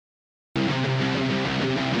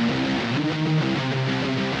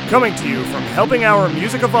Coming to you from helping our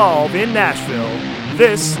music evolve in Nashville,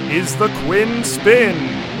 this is the Quinn Spin.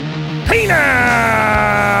 Hey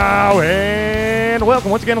now! And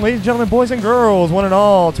welcome once again, ladies and gentlemen, boys and girls, one and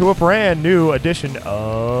all, to a brand new edition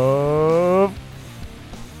of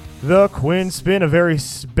the Quinn Spin, a very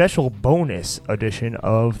special bonus edition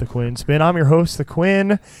of the Quinn Spin. I'm your host, the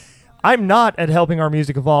Quinn. I'm not at Helping Our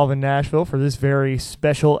Music Evolve in Nashville for this very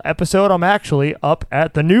special episode. I'm actually up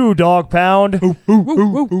at the new Dog Pound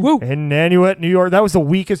in Nanuet, New York. That was the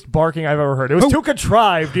weakest barking I've ever heard. It was too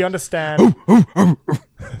contrived, do you understand?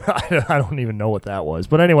 I don't even know what that was.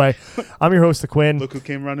 But anyway, I'm your host, the Quinn. Look who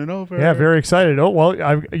came running over. Yeah, very excited. Oh,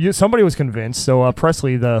 well, somebody was convinced. So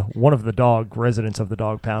Presley, one of the dog residents of the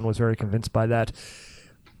Dog Pound, was very convinced by that.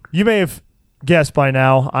 You may have guessed by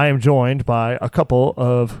now, I am joined by a couple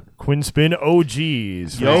of Quinn Spin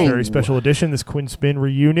OGs. Yo. Very special edition, this Quinn Spin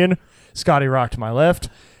reunion. Scotty Rock to my left,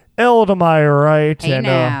 Elle to my right. Hey and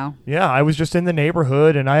now. Yeah, I was just in the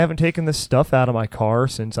neighborhood, and I haven't taken this stuff out of my car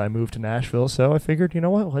since I moved to Nashville, so I figured, you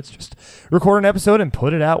know what, let's just record an episode and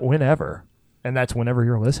put it out whenever. And that's whenever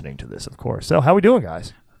you're listening to this, of course. So how we doing,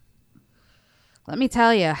 guys? Let me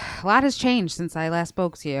tell you, a lot has changed since I last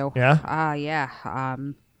spoke to you. Yeah? Yeah.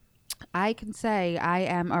 I can say I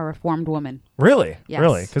am a reformed woman. Really? Yes.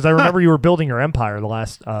 Really? Because I remember you were building your empire the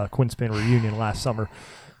last Quinn Spin reunion last summer.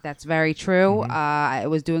 That's very true. Mm-hmm. I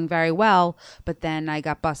was doing very well, but then I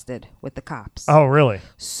got busted with the cops. Oh, really?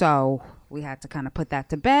 So we had to kind of put that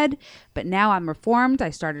to bed. But now I'm reformed. I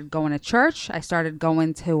started going to church. I started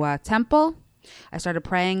going to temple. I started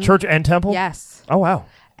praying. Church and temple? Yes. Oh, wow.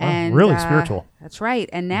 And really spiritual. That's right.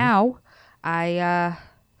 And now my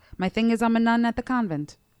thing is I'm a nun at the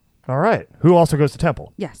convent. All right. Who also goes to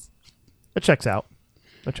temple? Yes. That checks out.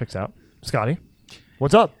 Scotty,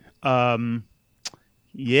 what's up?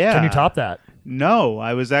 Yeah. Can you top that? No,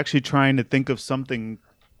 I was actually trying to think of something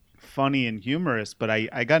funny and humorous, but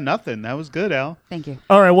I got nothing. That was good, Al. Thank you.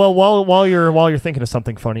 All right. Well, while you're thinking of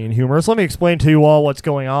something funny and humorous, let me explain to you all what's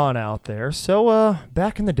going on out there. So,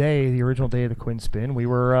 back in the day, the original day of the Quinn Spin, we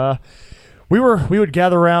would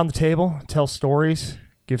gather around the table, tell stories,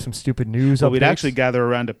 give some stupid news updates. We'd actually gather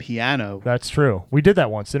around a piano. That's true. We did that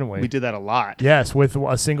once, didn't we? We did that a lot. Yes, with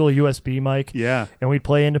a single USB mic. Yeah. And we'd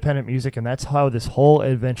play independent music, and that's how this whole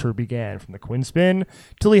adventure began, from the Quinn Spin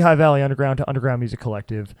to Lehigh Valley Underground to Underground Music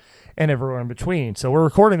Collective and everywhere in between. So we're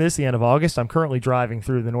recording this the end of August. I'm currently driving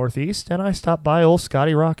through the Northeast, and I stopped by old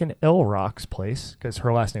Scotty Rock and Elle Rock's place, because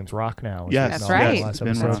her last name's Rock now. Yes. That's No, right. last It's been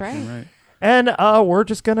episode. That's rough. right. And we're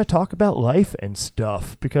just going to talk about life and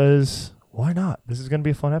stuff, because why not? This is going to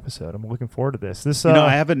be a fun episode. I'm looking forward to this.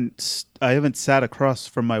 I haven't sat across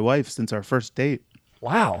from my wife since our first date.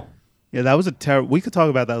 Wow. Yeah, that was a terrible. We could talk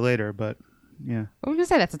about that later, but yeah. What were you going to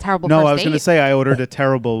say? That's a terrible No, first I was going to date? say I ordered a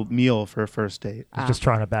terrible meal for a first date. He's just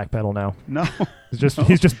trying to backpedal now. No. He's just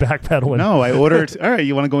backpedaling. No, I ordered. All right,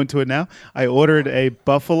 you want to go into it now? I ordered a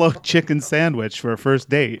buffalo chicken sandwich for a first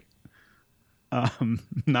date.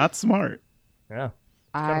 Not smart. Yeah.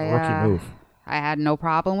 Kind of a rookie move. I had no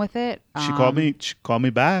problem with it. She called me. She called me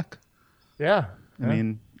back. Yeah. I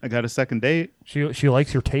mean, I got a second date. She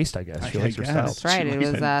likes your taste, I guess. She I likes your guess. style. That's right. She It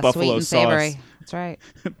was likes sweet buffalo and savory. sauce. That's right.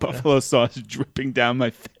 Buffalo sauce dripping down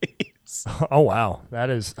my face. Oh wow, that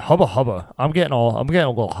is hubba. I'm getting a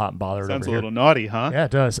little hot and bothered Sounds over a here. little naughty, huh? Yeah,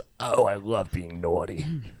 it does. Oh, I love being naughty.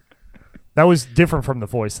 That was different from the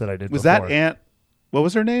voice that I did Was before. that Aunt? What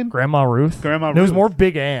was her name? Grandma Ruth? Grandma And it was Ruth. more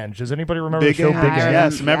Big Ange. Does anybody remember Big the show Ange. Big Ange?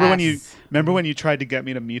 Yes. Yes. Remember when you tried to get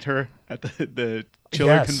me to meet her at the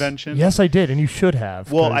Chiller Yes. convention? Yes, I did, and you should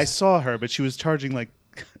have. Well, 'cause- I saw her, but she was charging like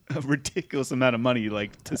a ridiculous amount of money,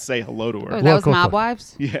 like to say hello to her. Oh, that was look. Mob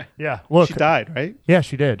Wives? Yeah. Yeah, look. She died, right? Yeah,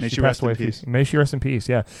 she did. May she she passed rest in away. peace. May she rest in peace.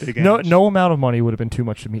 Yeah. Big No, Ange. no amount of money would have been too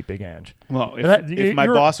much to meet Big Ange. Well, That- if my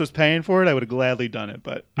you're- boss was paying for it, I would have gladly done it,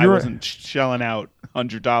 but I You're- wasn't shelling out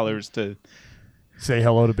 $100 to. Say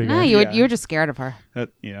hello to Big No, Ange. you were just scared of her.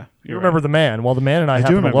 Yeah, You remember the man? Well, the man and I do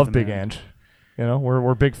happen to remember love the Big man. Ange. You know,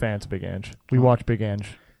 we're big fans of Big Ange. We watch Big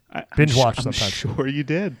Ange. I'm binge watch I'm sometimes. sure you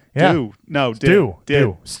did. Yeah. Do. No, did. Do.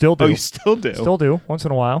 Did. Still do. Oh, you still do. Still do once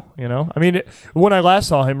in a while, you know. I mean, when I last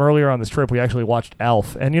saw him earlier on this trip, we actually watched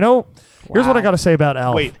Alf, and you know, here's what I Wow. got to say about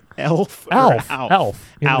Alf. Wait, Elf? or Alf. Alf.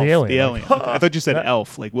 Alf. You know, Alf, the alien. the alien. I thought you said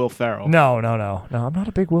Elf, like Will Ferrell. No. I'm not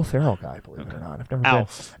a big Will Ferrell guy, believe it or not. I've never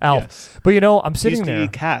Alf. been. Alf. Yes. But you know, I'm He sitting used to there.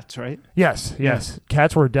 eat cats, right? Yes.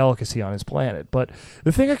 Cats were a delicacy on his planet. But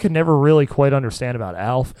the thing I could never really quite understand about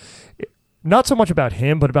Alf, not so much about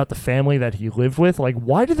him, but about the family that he lived with. Like,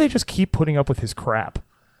 why did they just keep putting up with his crap?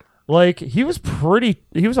 Like, he was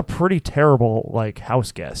a pretty terrible, like,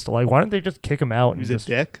 house guest. Like, why don't they just kick him out? He was and a just,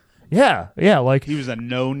 dick. Yeah, like He was a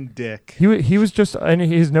known dick. he was just, and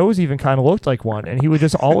his nose even kind of looked like one, and he would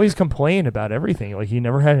just always complain about everything. Like he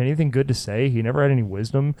never had anything good to say. He never had any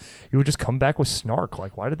wisdom. He would just come back with snark.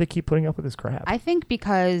 Like, why did they keep putting up with this crap? I think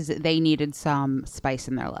because they needed some spice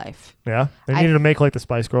in their life. Yeah, they needed to make like the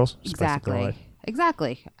Spice Girls. Spice up their life.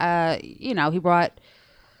 Exactly.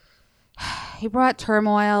 He brought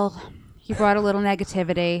turmoil. He brought a little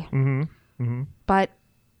negativity. But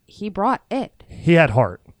he brought it. He had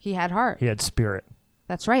heart. He had heart. He had spirit.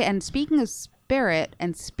 That's right. And speaking of spirit,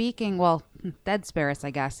 and dead spirits, I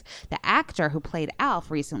guess, the actor who played Alf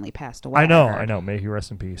recently passed away. I know. May he rest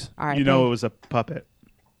in peace. All right. You know, it was a puppet.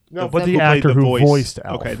 No, but who the played actor the who voice. voiced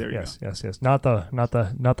Alf. Okay, there you yes, yes. Not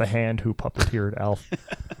the hand who puppeteered Alf.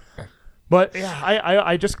 But yeah,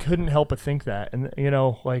 I just couldn't help but think that, and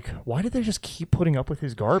like, why did they just keep putting up with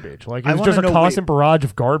his garbage? Like, it was just a constant barrage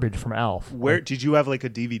of garbage from Alf. Where did you have like a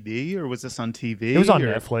DVD, or was this on TV? It was on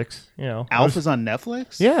Netflix. Alf is on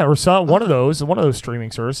Netflix. Yeah, or one of those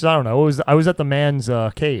streaming services. I don't know. I was at the man's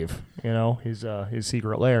cave, his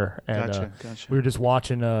secret lair, and Gotcha. we were just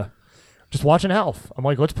watching Alf. I'm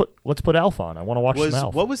like, let's put Alf on. I want to watch some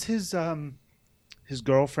Alf. What was his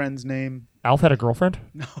girlfriend's name? Alf had a girlfriend?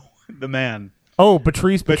 No, the man. Oh,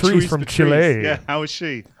 Patrice from Chile. Yeah, how was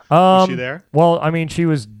she? Was she there? Well, I mean, she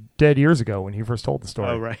was dead years ago when he first told the story.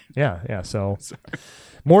 Oh, right. Yeah. So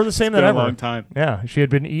more the same than ever. A long time. Yeah, she had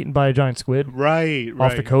been eaten by a giant squid. Right.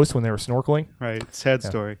 Off the coast when they were snorkeling. Right. Sad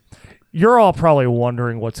story. You're all probably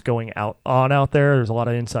wondering what's going on out there. There's a lot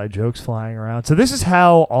of inside jokes flying around. So this is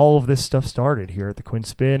how all of this stuff started here at the Quinn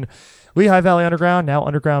Spin. Lehigh Valley Underground, now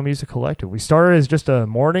Underground Music Collective. We started as just a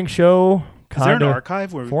morning show Is there an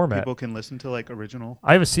archive where format. people can listen to like original?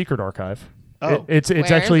 I have a secret archive. Oh. It's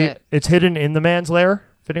Where actually is it? It's hidden in the man's lair,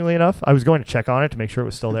 fittingly enough. I was going to check on it to make sure it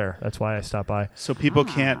was still there. That's why I stopped by. So people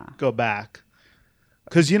can't go back.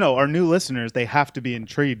 Because, our new listeners, they have to be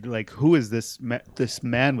intrigued. Like, who is this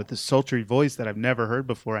man with this sultry voice that I've never heard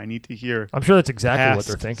before? I need to hear. I'm sure that's exactly what past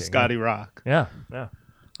they're thinking. Scotty Rock. Yeah.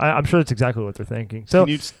 I'm sure that's exactly what they're thinking. So,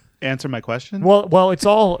 Can you answer my question? well, it's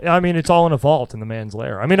all in a vault in the man's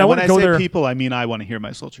lair. I mean, I when wouldn't I go say there. people, I mean I want to hear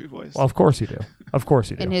my sultry voice. Well, of course you do.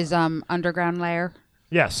 In his underground lair.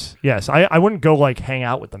 Yes. I wouldn't go like hang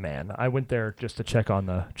out with the man. I went there just to check on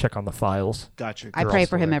the files. Gotcha. I pray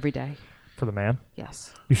for him every day. For the man?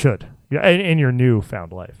 Yes. You should. Yeah, in your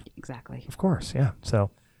newfound life. Exactly. Of course, yeah. So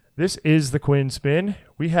this is the Quinn Spin.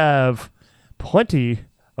 We have plenty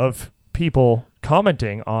of people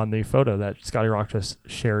commenting on the photo that Scotty Rock just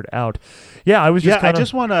shared out. Yeah, I was just I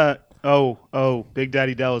just want to... Oh, Big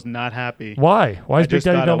Daddy Dell is not happy. Why? Why is Big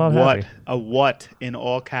Daddy Dell not happy? A what in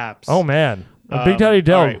all caps. Oh, man. Big Daddy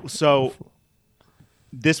Dell... All right, so...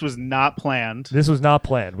 This was not planned. This was not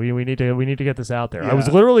planned. We need to get this out there. Yeah. I was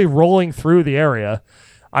literally rolling through the area.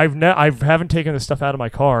 I haven't taken the stuff out of my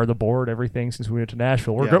car, the board, everything since we went to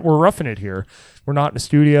Nashville. We're roughing it here. We're not in the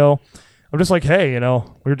studio. I'm just like, hey,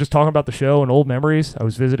 we were just talking about the show and old memories. I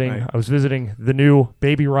was visiting. Right. I was visiting the new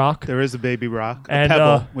Baby Rock. There is a Baby Rock. And,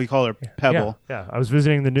 Pebble. We call her Pebble. Yeah. I was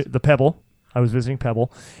visiting the Pebble. I was visiting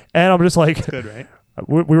Pebble, and I'm just like, Good, right?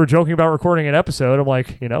 We were joking about recording an episode. I'm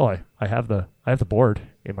like, I have the board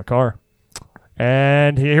in my car,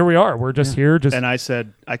 and here we are. We're just here. And I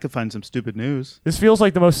said I could find some stupid news. This feels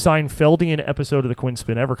like the most Seinfeldian episode of the Quinn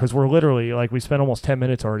Spin ever because we're literally like we spent almost 10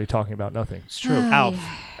 minutes already talking about nothing. It's true. Alf.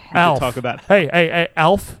 Alf. Talk about. Hey,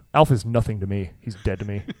 Alf. Alf is nothing to me. He's dead to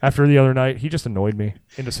me. After the other night, he just annoyed me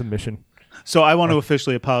into submission. So I want to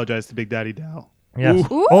officially apologize to Big Daddy Dell. Yes.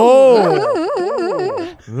 Ooh.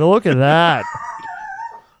 Oh, look at that.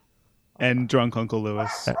 And drunk Uncle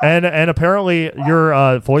Lewis. And apparently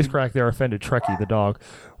your voice crack there offended Trekkie the dog.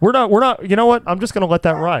 We're not. You know what? I'm just gonna let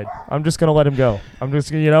that ride. I'm just gonna let him go. I'm just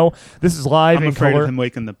this is live I'm in afraid color. of him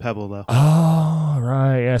waking the Pebble though. Oh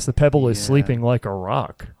right, yes. The Pebble is Yeah. sleeping like a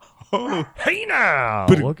rock. Hey now,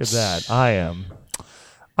 look at that. I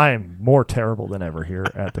am more terrible than ever here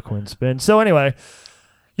at the Quinn Spin. So anyway,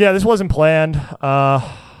 yeah, this wasn't planned.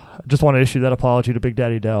 Just want to issue that apology to Big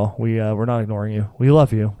Daddy Dell. We're not ignoring you. We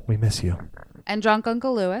love you. We miss you. And drunk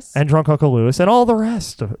Uncle Lewis. And drunk Uncle Lewis and all the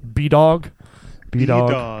rest. B-Dog.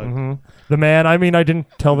 B-Dog. Mm-hmm. The man. I mean, I didn't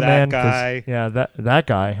tell the That man. 'cause- guy. Yeah, that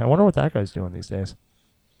guy. I wonder what that guy's doing these days.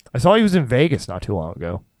 I saw he was in Vegas not too long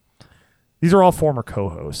ago. These are all former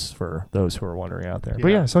co-hosts for those who are wondering out there. But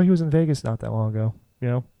Yeah. yeah, I saw he was in Vegas not that long ago.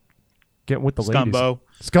 Getting with the ladies. Scumbo.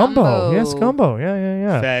 Scumbo. Yeah, Scumbo.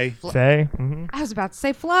 Yeah. Faye. Faye. Mm-hmm. I was about to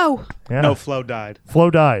say Flo. Yeah. No, Flo died.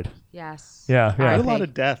 Flo died. Yes. Yeah. There were a R.I.P. lot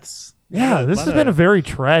of deaths. Yeah, this has been a very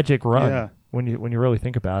tragic run Yeah. when you really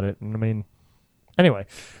think about it. And I mean, anyway,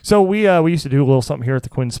 so we used to do a little something here at the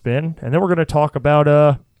Quinn Spin, and then we're going to talk about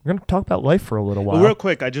We're gonna talk about life for a little while. Well, real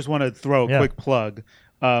quick, I just want to throw a Yeah. quick plug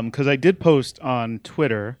because I did post on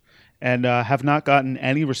Twitter and have not gotten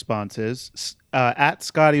any responses. At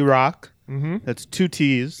Scotty Rock, that's 2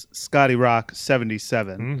 T's, Scotty Rock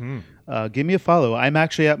 77. Give me a follow. I'm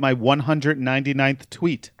actually at my 199th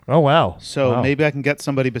tweet, Oh wow! so Wow. maybe I can get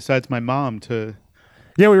somebody besides my mom to.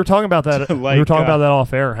 Yeah, we were talking about that. To, we like, were talking about that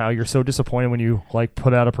off air. How you're so disappointed when you like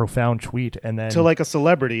put out a profound tweet and then To like a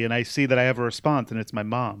celebrity, and I see that I have a response, and it's my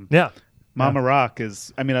mom. yeah, Mama Rock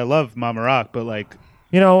is. I mean, I love Mama Rock, but like,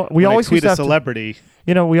 we when always I tweet used to a have to, celebrity.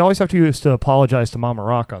 we always have to used to apologize to Mama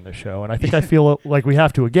Rock on this show, and I think I feel like we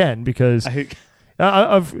have to again because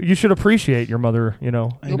you should appreciate your mother. You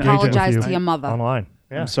know. apologize to your mother. online.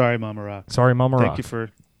 Yeah, I'm sorry, Mama Rock. sorry, Mama Rock. Thank you for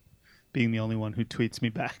being the only one who tweets me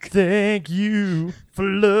back. Thank you for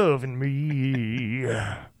loving me.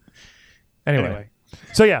 Anyway.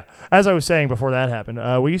 So yeah, as I was saying before that happened,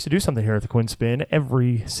 we used to do something here at the Quinn Spin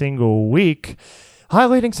every single week,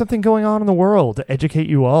 highlighting something going on in the world to educate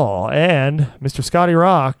you all. And Mr. Scotty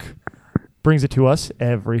Rock brings it to us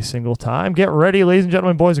every single time. Get ready, ladies and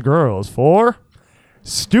gentlemen, boys and girls, for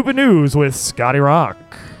Stupid News with Scotty Rock.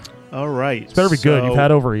 All right. It's better be good. You've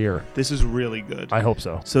had over a year. This is really good. I hope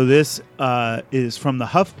so. So this is from the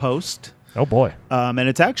HuffPost, Oh boy. and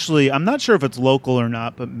it's actually, I'm not sure if it's local or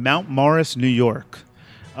not, but Mount Morris, New York.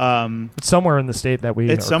 It's somewhere in the state that we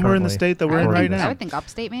It's are somewhere in the currently state that we're in recording right this. I now. would think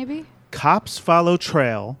upstate, maybe. Cops follow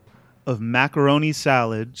trail of macaroni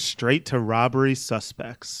salad straight to robbery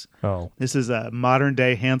suspects. Oh, This is a modern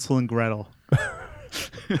day Hansel and Gretel.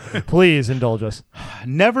 please indulge us.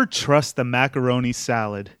 Never trust the macaroni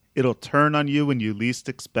salad. It'll turn on you when you least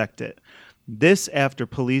expect it. This after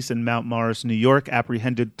police in Mount Morris, New York,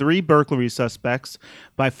 apprehended 3 burglary suspects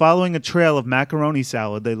by following a trail of macaroni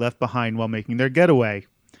salad they left behind while making their getaway.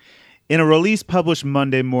 In a release published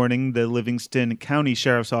Monday morning, the Livingston County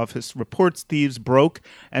Sheriff's Office reports thieves broke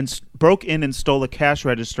in and stole a cash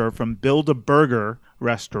register from Build a Burger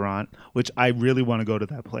restaurant, which I really want to go to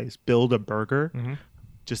that place. Build a Burger?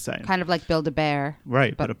 Just saying. Kind of like Build-A-Bear.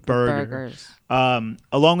 Right, but a burger. Burgers.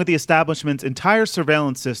 Along with the establishment's entire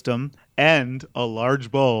surveillance system and a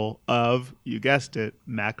large bowl of, you guessed it,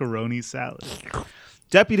 macaroni salad.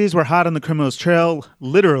 Deputies were hot on the criminals' trail,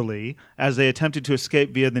 literally, as they attempted to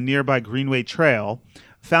escape via the nearby Greenway Trail.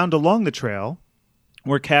 Found along the trail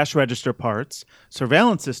were cash register parts,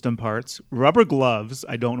 surveillance system parts, rubber gloves —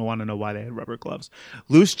 I don't want to know why they had rubber gloves —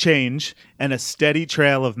 loose change, and a steady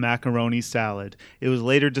trail of macaroni salad. It was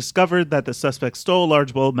later discovered that the suspects stole a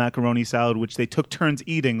large bowl of macaroni salad, which they took turns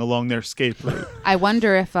eating along their escape route. I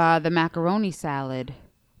wonder if the macaroni salad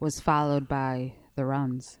was followed by the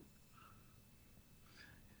runs.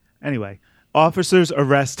 Anyway, officers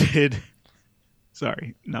arrested...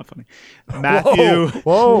 Sorry, not funny. Matthew...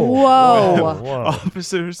 Whoa.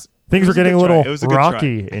 Officers... Things are getting a little It was a good try.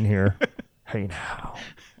 rocky in here. Hey now.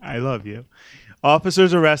 I love you.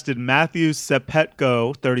 Officers arrested Matthew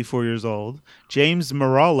Sepetko, 34 years old, James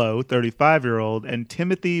Morallo, 35-year-old, and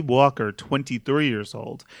Timothy Walker, 23 years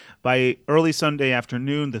old. By early Sunday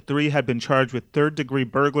afternoon, the 3 had been charged with third-degree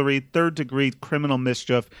burglary, third-degree criminal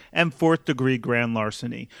mischief, and fourth-degree grand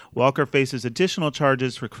larceny. Walker faces additional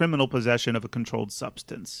charges for criminal possession of a controlled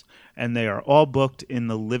substance, and they are all booked in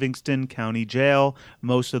the Livingston County Jail.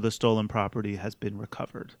 Most of the stolen property has been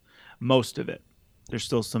recovered. Most of it. There's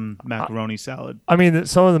still some macaroni salad. I mean,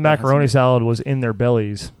 some of the macaroni salad was in their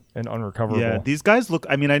bellies and unrecoverable. Yeah, these guys look.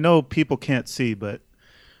 I mean, I know people can't see, but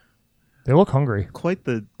they look hungry. quite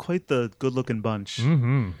the good-looking bunch.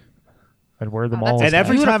 Mm-hmm. I'd wear them Oh, all. that's as And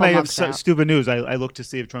every hats. time I have Beautiful mugshot. stupid news, I look to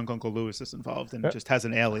see if Drunk Uncle Lewis is involved, and it just has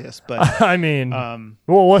an alias. But I mean,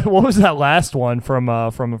 well, what was that last one from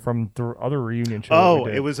the other reunion show? that we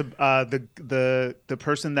did? it was the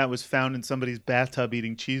person that was found in somebody's bathtub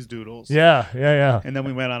eating cheese doodles. Yeah. And then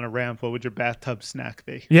we went on a rant. What would your bathtub snack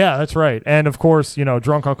be? Yeah, that's right. And of course,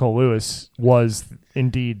 Drunk Uncle Lewis was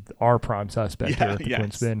indeed our prime suspect here at the Quinn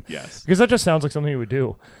Spin. Yes. Because that just sounds like something he would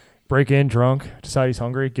do. Break in drunk, decide he's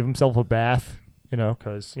hungry, give himself a bath,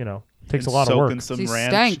 because, takes a lot of soak work. in some He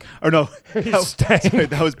ranch. stank. Or no, stank. sorry,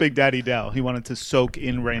 that was Big Daddy Dell. He wanted to soak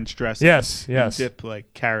in ranch dressing. Yes. And dip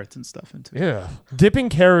like carrots and stuff into it. Yeah. Dipping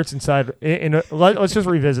carrots inside, let's just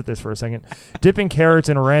revisit this for a second. Dipping carrots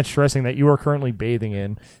in a ranch dressing that you are currently bathing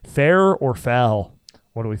in, fair or foul?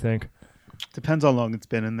 What do we think? Depends how long it's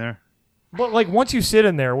been in there. But once you sit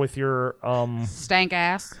in there with your Stank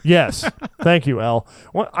ass. yes, thank you, Al.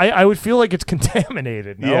 Well, I would feel like it's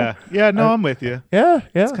contaminated. No? Yeah. No, I'm with you. Yeah.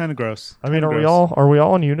 It's kind of gross. I mean, Kinda are gross. we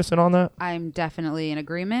all in unison on that? I'm definitely in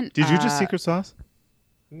agreement. Did you just secret sauce?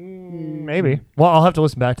 Maybe. Well, I'll have to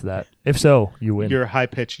listen back to that. If so, you win. Your high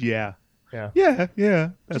pitched yeah. Yeah. Yeah.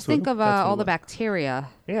 Just think of all the bacteria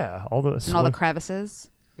Yeah. All the and all the crevices,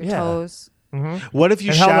 your toes. What if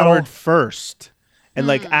you And how little- showered first and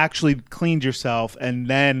like actually cleaned yourself and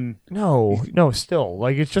then? No, still.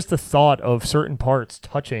 Like, it's just the thought of certain parts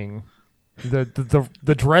touching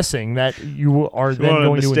the dressing that you are then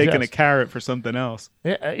going to mistaken a ingest. carrot for something else.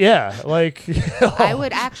 Yeah, like I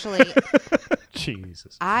would actually,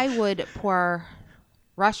 Jesus. I would pour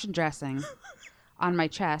Russian dressing on my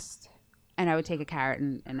chest, and I would take a carrot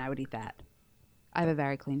and I would eat that. I have a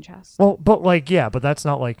very clean chest. Well, but like, yeah, but that's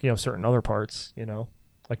not like, certain other parts,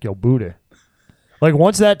 like your booty. Like,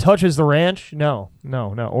 once that touches the ranch, no,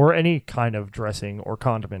 or any kind of dressing or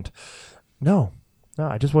condiment, no,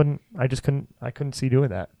 I just couldn't see doing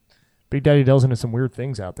that. Big Daddy Dell's into some weird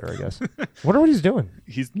things out there, I guess. Wonder what he's doing.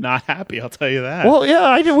 He's not happy, I'll tell you that. Well,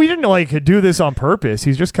 yeah, we didn't like do this on purpose.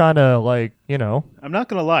 He's just kind of like, I'm not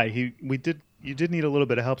gonna lie. You did need a little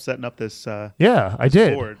bit of help setting up this. Yeah, I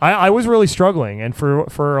did. Board. I was really struggling, and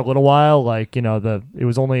for a little while, like it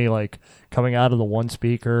was only like coming out of the one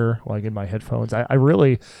speaker, like in my headphones. I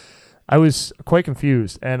was quite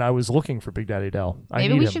confused, and I was looking for Big Daddy Dell.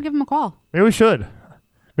 Maybe we should give him a call. Maybe we should.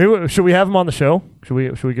 Should we have him on the show? Should we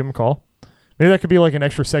give him a call? Maybe that could be like an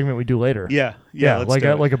extra segment we do later. Yeah. Let's like do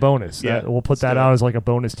it. like a bonus. Yeah, We'll put that out as like a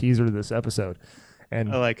bonus teaser to this episode,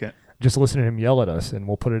 and I like it. just listen to him yell at us, and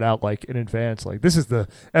we'll put it out like in advance. Like, this is the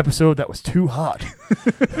episode that was too hot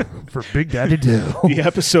for Big Daddy Dell. The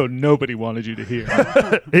episode nobody wanted you to hear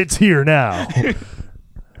It's here now.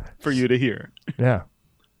 for you to hear. Yeah,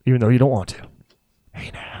 even though you don't want to.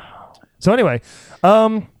 Hey now. So anyway,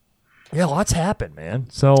 yeah, lots happened, man.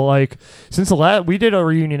 So like, since the we did a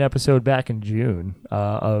reunion episode back in June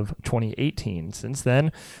of 2018. Since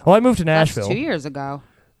then, I moved to Nashville. That's 2 years ago.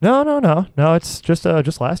 No. It's just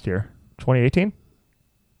last year, 2018.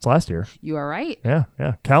 It's last year. You are right. Yeah.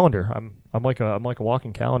 Calendar. I'm like a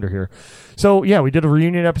walking calendar here. So yeah, we did a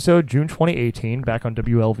reunion episode June 2018 back on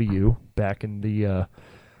WLVU back in the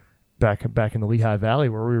back in the Lehigh Valley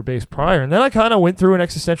where we were based prior, and then I kind of went through an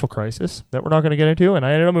existential crisis that we're not going to get into, and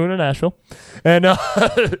I ended up moving to Nashville, and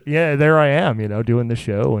yeah, there I am, doing the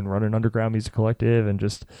show and running Underground Music Collective and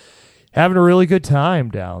just having a really good time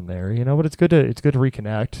down there, but it's good to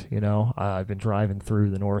reconnect. I've been driving through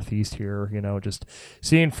the Northeast here, just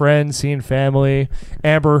seeing friends, seeing family.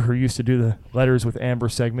 Amber, who used to do the Letters with Amber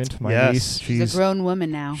segment, my niece, she's a grown woman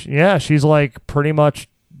now. She's like pretty much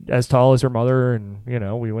as tall as her mother, and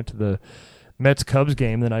we went to the Mets Cubs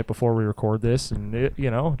game the night before we record this, and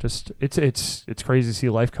it's crazy to see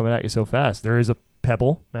life coming at you so fast. There is a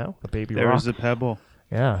pebble now, a baby rock. There is a pebble.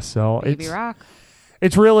 Yeah, so Baby rock.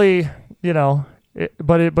 It's really,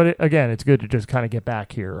 but again, it's good to just kind of get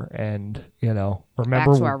back here and, remember.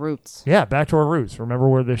 Back to our roots. Yeah, back to our roots. Remember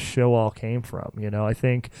where this show all came from. I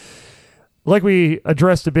think, like we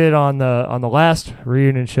addressed a bit on the last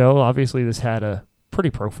reunion show, obviously this had a pretty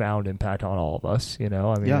profound impact on all of us. It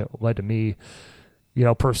led to me,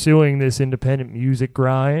 pursuing this independent music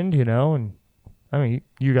grind, and I mean,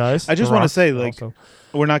 you guys. I just want to say, like, also.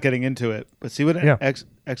 We're not getting into it, but see what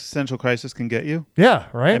existential crisis can get you? Yeah,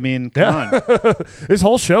 right? I mean, come on. This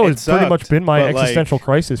whole show has pretty much been my but, existential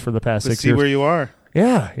crisis for the past 6 see years. where you are.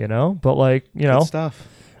 Yeah, but like, Good stuff.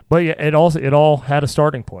 But yeah, it all had a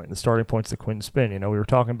starting point. The starting point's the Quinn Spin. We were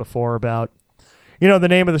talking before about, the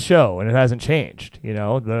name of the show, and it hasn't changed.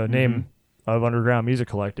 The name of Underground Music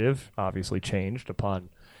Collective obviously changed upon,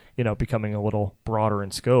 becoming a little broader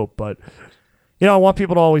in scope, but I want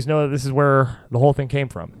people to always know that this is where the whole thing came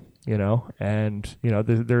from, and,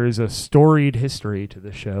 there is a storied history to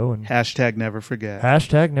the show. And Hashtag never forget.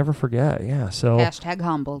 Hashtag never forget. Yeah. So Hashtag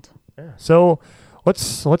humbled. Yeah. So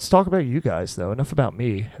let's talk about you guys, though. Enough about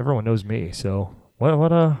me. Everyone knows me. So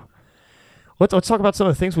let's talk about some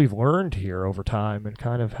of the things we've learned here over time and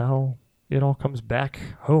kind of how it all comes back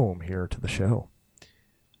home here to the show.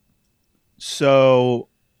 So,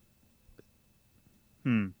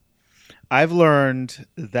 I've learned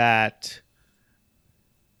that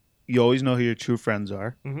you always know who your true friends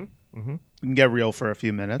are. We can get real for a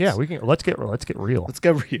few minutes. Yeah, we can. Let's get real. Let's get real.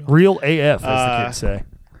 Real AF, as the kids say.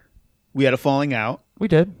 We had a falling out. We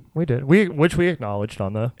did. Which we acknowledged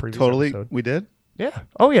on the previous episode. We did? Yeah.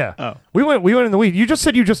 Oh yeah. Oh. We went in the week. You just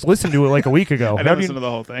said you just listened to it like a week ago. I didn't listen to the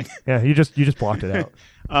whole thing. Yeah, you just blocked it out.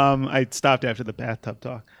 I stopped after the bathtub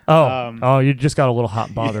talk. Oh, you just got a little hot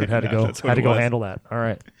and bothered. Yeah, had to go handle that. All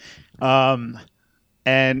right.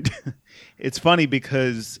 And it's funny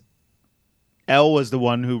because Elle was the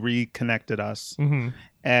one who reconnected us. Mm-hmm.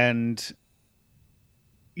 And,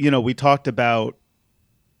 we talked about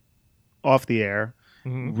off the air,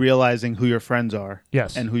 realizing who your friends are.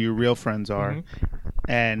 Yes. And who your real friends are.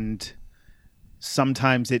 And,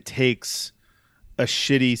 sometimes it takes a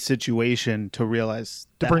shitty situation to realize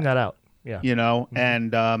To bring that out. Yeah. you know,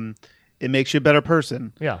 and it makes you a better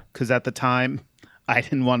person. Yeah. Because at the time, I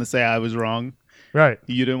didn't want to say I was wrong. Right.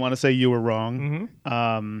 You didn't want to say you were wrong.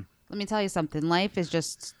 Let me tell you something. Life is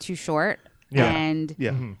just too short. Yeah. And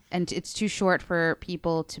Yeah. and it's too short for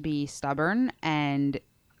people to be stubborn and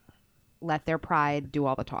let their pride do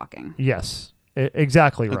all the talking. Yes.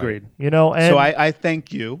 Exactly right. Agreed. You know, and So I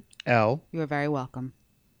thank you, Elle. You are very welcome.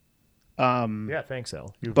 yeah, thanks,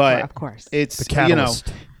 El. You, But Of course. it's The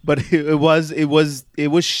catalyst. but it was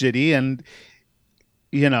shitty, and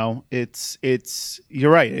you know, it's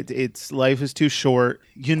you're right. It's life is too short.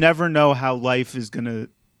 You never know how life is gonna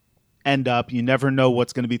end up. You never know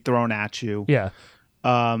what's gonna be thrown at you. yeah.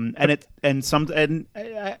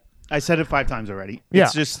 I said it 5 times already. Yeah.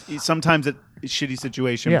 It's just sometimes a shitty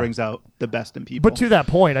situation Yeah. brings out the best in people. But to that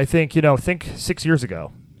point, I think, think 6 years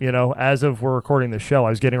ago, as of we're recording this show, I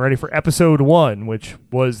was getting ready for episode 1, which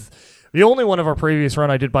was the only one of our previous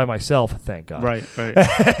run I did by myself, thank God. right.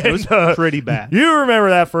 It was pretty bad. You remember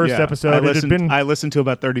that first Yeah. episode. I listened to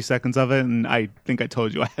about 30 seconds of it, and I think I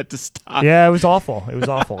told you I had to stop. Yeah, it was awful. It was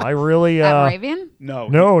awful. I really At Moravian? No.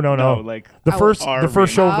 No. Like the first our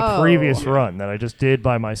show of the Oh. previous run that I just did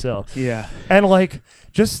by myself. yeah. And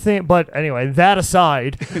just think, but anyway, that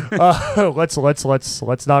aside,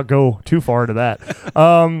 let's not go too far into that.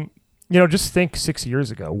 Just think 6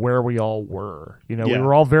 years ago where we all were. We Yeah.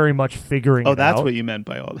 were all very much figuring. Oh, it that's out. what you meant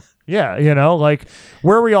by all that. Yeah,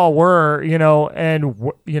 where we all were, and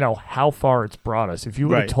how far it's brought us. If you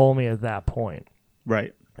would have Right. told me at that point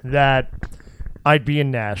Right. that I'd be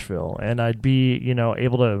in Nashville and I'd be,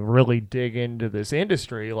 able to really dig into this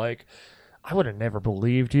industry, I would have never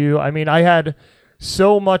believed you. I mean, I had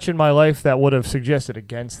so much in my life that would have suggested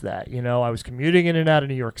against that. I was commuting in and out of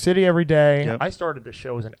New York City every day. Yep. I started the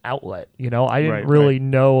show as an outlet. I didn't Right, really right.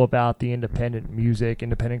 know about the independent music,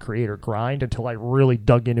 independent creator grind until I really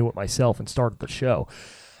dug into it myself and started the show.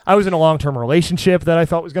 I was in a long-term relationship that I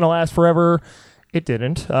thought was going to last forever. It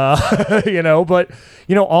didn't, but,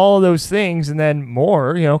 all of those things and then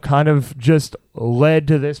more, kind of just led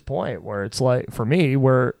to this point where it's like, for me,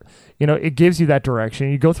 where, it gives you that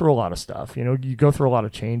direction. You go through a lot of stuff, you go through a lot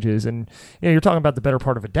of changes, and, you're talking about the better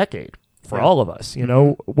part of a decade for Yeah. all of us,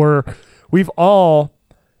 where we've all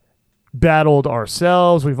battled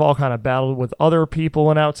ourselves. We've all kind of battled with other people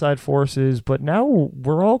and outside forces, but now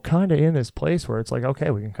we're all kind of in this place where it's like,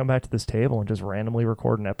 okay, we can come back to this table and just randomly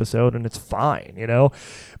record an episode and it's fine,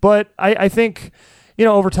 But I think,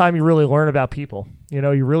 over time you really learn about people, you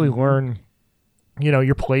really learn,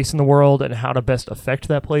 your place in the world and how to best affect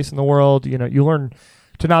that place in the world. You learn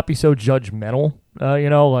to not be so judgmental.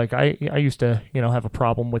 I used to, have a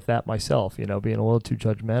problem with that myself, being a little too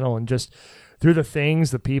judgmental, and just through the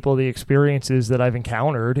things, the people, the experiences that I've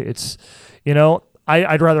encountered, it's,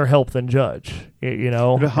 I'd rather help than judge,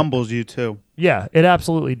 It humbles you too. Yeah, it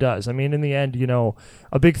absolutely does. I mean, in the end,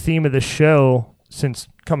 a big theme of this show since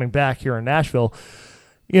coming back here in Nashville,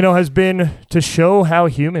 has been to show how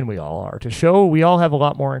human we all are, to show we all have a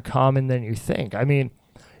lot more in common than you think. I mean,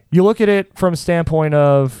 you look at it from a standpoint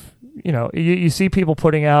of, you see people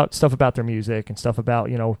putting out stuff about their music and stuff about,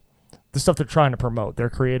 the stuff they're trying to promote, their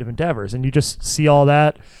creative endeavors. And you just see all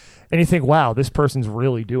that and you think, wow, this person's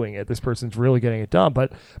really doing it. This person's really getting it done.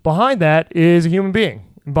 But behind that is a human being.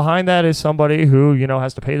 Behind that is somebody who,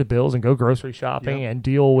 has to pay the bills and go grocery shopping and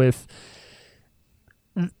deal with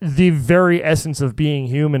the very essence of being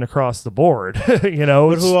human across the board, But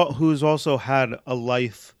who's also had a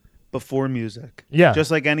life before music. Yeah.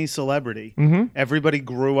 Just like any celebrity. Mhm. Everybody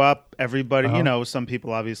grew up. Everybody, Uh-huh. some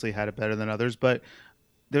people obviously had it better than others, but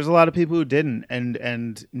there's a lot of people who didn't.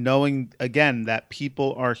 And knowing, again, that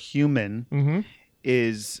people are human Mhm.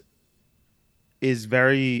 is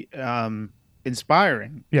very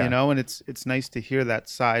inspiring, Yeah. and it's nice to hear that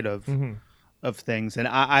side of Mhm. of things. And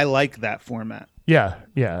I like that format. Yeah.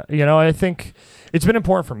 I think it's been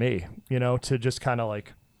important for me, to just kind of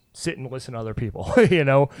sit and listen to other people,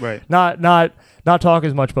 Right. Not talk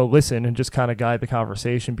as much, but listen and just kind of guide the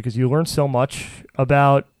conversation, because you learn so much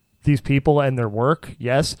about these people and their work.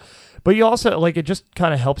 Yes. But you also it just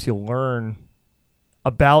kind of helps you learn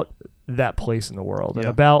about that place in the world and Yeah.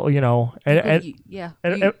 about, Yeah.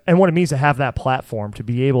 and what it means to have that platform to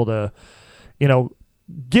be able to,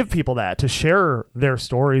 give people that, to share their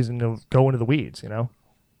stories and to go into the weeds, No,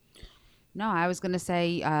 I was going to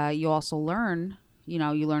say you also learn,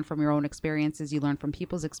 you learn from your own experiences. You learn from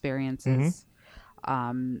people's experiences.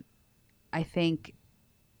 I think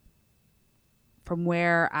from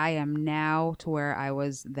where I am now to where I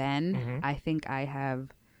was then, I think I have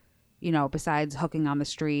besides hooking on the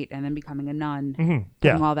street and then becoming a nun, Yeah.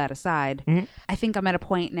 putting all that aside, Mhm. I think I'm at a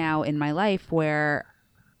point now in my life where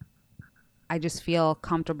I just feel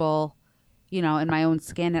comfortable, in my own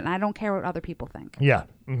skin, and I don't care what other people think. Yeah.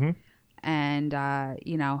 Mm-hmm. And, I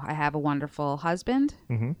have a wonderful husband,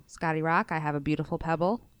 Mm-hmm. Scotty Rock. I have a beautiful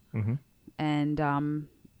Pebble. Mm-hmm. And,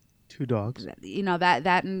 2 dogs.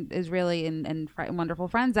 that is really, and wonderful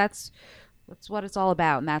friends. That's what it's all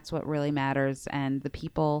about. And that's what really matters. And the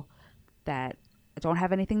people that don't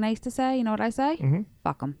have anything nice to say, you know what I say? Mm-hmm.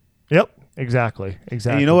 Fuck them. Yep. Exactly.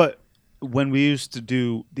 And you know what? When we used to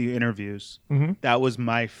do the interviews, Mm-hmm. that was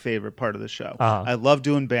my favorite part of the show. Uh-huh. I love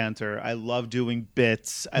doing banter. I love doing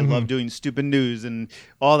bits. I love doing stupid news and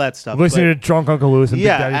all that stuff. Listening to Drunk Uncle Lewis and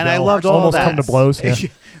Yeah, Big Daddy and I Bell loved all almost that. come to blows. Yeah.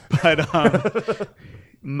 But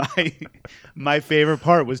my favorite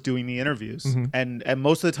part was doing the interviews, and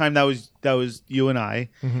most of the time that was you and I.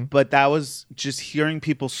 But that was just hearing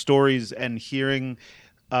people's stories and hearing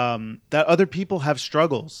that other people have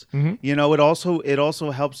struggles. It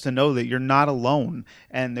also helps to know that you're not alone,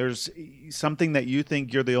 and there's something that you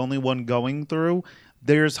think you're the only one going through.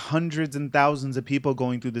 There's hundreds and thousands of people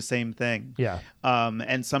going through the same thing. Yeah.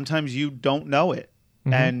 And sometimes you don't know it.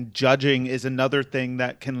 And judging is another thing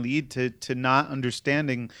that can lead to not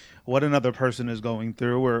understanding what another person is going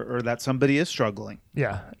through, or that somebody is struggling.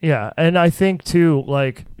 Yeah. Yeah. And I think too,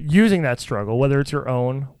 like using that struggle, whether it's your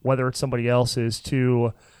own, whether it's somebody else's,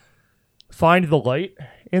 to find the light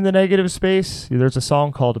in the negative space. There's a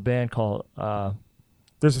song by a band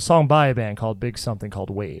called Big Something called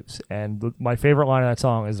Waves. And my favorite line of that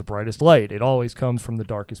song is the brightest light. It always comes from the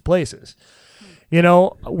darkest places.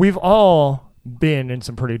 We've all been in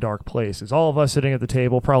some pretty dark places. All of us sitting at the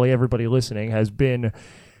table, probably everybody listening, has been,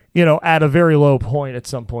 at a very low point at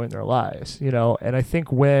some point in their lives, and I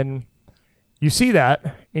think when you see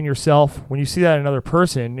that in yourself, when you see that in another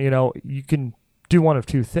person, you can do one of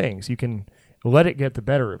two things. You can let it get the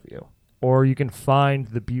better of you, or you can find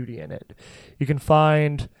the beauty in it. You can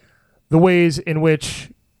find the ways in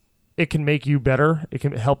which it can make you better. It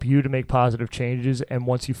can help you to make positive changes. And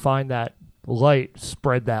once you find that light,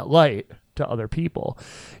 spread that light to other people.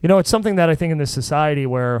 It's something that I think in this society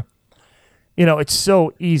where, it's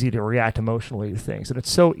so easy to react emotionally to things, and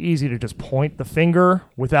it's so easy to just point the finger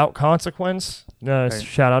without consequence.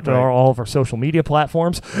 Shout out to all of our social media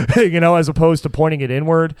platforms, as opposed to pointing it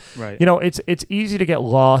inward. Right. It's easy to get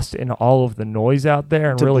lost in all of the noise out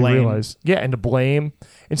there and To really blame. realize, and to blame,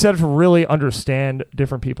 instead of to really understand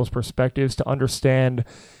different people's perspectives, to understand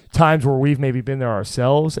times where we've maybe been there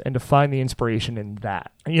ourselves, and to find the inspiration in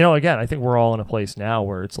that. Again, I think we're all in a place now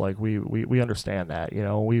where it's like we understand that.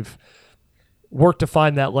 We've worked to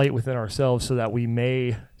find that light within ourselves so that we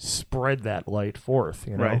may spread that light forth.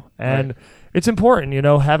 Right. And it's important,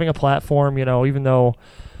 having a platform. Even though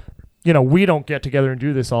we don't get together and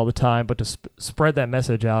do this all the time, but to spread that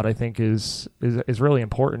message out, I think is really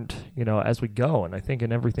important. As we go, and I think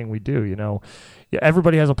in everything we do,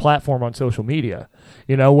 everybody has a platform on social media,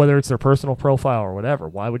 whether it's their personal profile or whatever.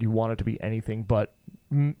 Why would you want it to be anything but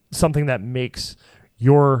something that makes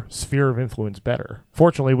your sphere of influence better?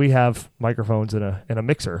 Fortunately, we have microphones and a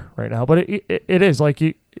mixer right now, but it is like,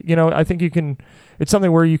 I think it's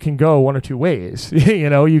something where you can go one or two ways.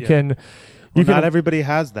 Not everybody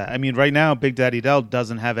has that. I mean, right now, Big Daddy Dell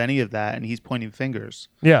doesn't have any of that, and he's pointing fingers.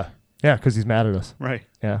 Yeah, because he's mad at us. Right.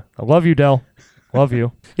 Yeah, I love you, Dell. Love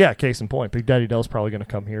you. Yeah, case in point, Big Daddy Dell's probably going to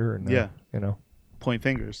come here and Point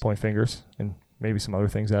fingers. point fingers and maybe some other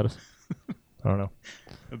things at us. I don't know.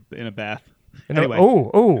 In a bath. Anyway.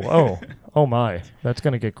 Anyway. Oh my, that's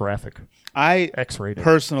going to get graphic. I X-rated.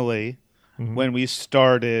 personally, when we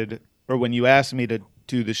started, or when you asked me to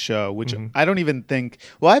do the show, which I don't even think.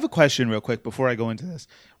 Well, I have a question real quick before I go into this.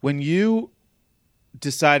 When you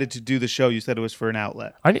decided to do the show, you said it was for an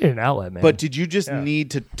outlet. I needed an outlet, man. But did you just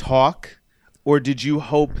need to talk, or did you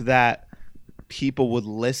hope that people would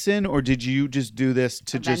listen, or did you just do this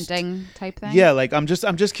to Venting type thing? Yeah, like I'm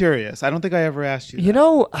just curious. I don't think I ever asked you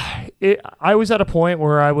that. I was at a point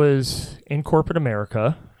where I was in corporate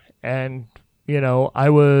America, and I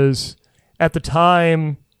was at the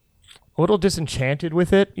time a little disenchanted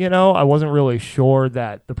with it. I wasn't really sure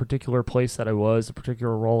that the particular place that I was, the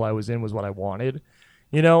particular role I was in, was what I wanted.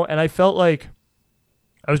 And I felt like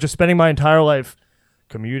I was just spending my entire life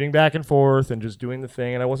commuting back and forth and just doing the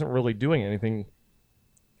thing, and I wasn't really doing anything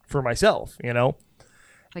for myself,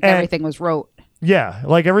 Like everything was rote. Yeah,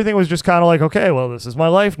 like everything was just kind of like, okay, well, this is my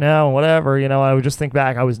life now, whatever. I would just think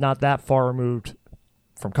back. I was not that far removed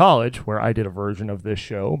from college, where I did a version of this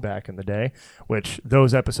show back in the day, which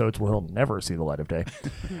those episodes will never see the light of day.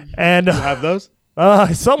 And You have those?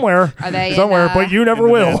 Somewhere. Are they somewhere, in, but you never in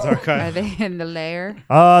the will. man's archive. Are they in the lair?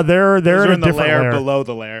 They're Those in are a in the different lair layer. below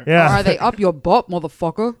the lair. Or Yeah. are they up your butt,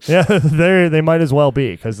 motherfucker? Yeah, they might as well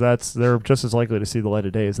be because they're just as likely to see the light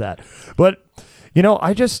of day as that. But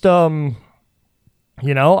I just I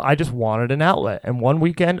just wanted an outlet, and one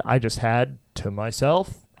weekend I just had to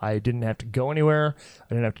myself. I didn't have to go anywhere. I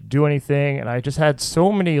didn't have to do anything, and I just had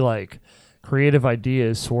so many creative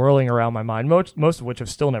ideas swirling around my mind. Most of which have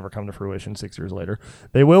still never come to fruition 6 years later.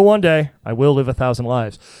 They will one day. I will live 1,000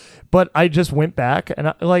 lives. But I just went back and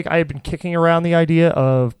I had been kicking around the idea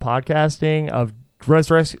of podcasting, of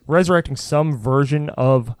resurrecting some version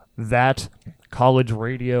of that college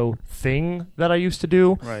radio thing that I used to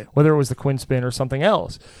do, Right. whether it was the Quinn Spin or something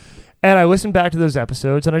else. And I listened back to those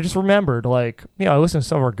episodes and I just remembered, I listened to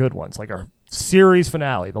some of our good ones, like our series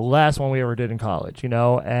finale, the last one we ever did in college,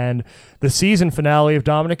 and the season finale of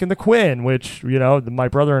Dominic and the Quinn, which, my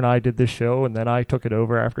brother and I did this show and then I took it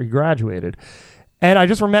over after he graduated. And I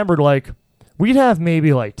just remembered, we'd have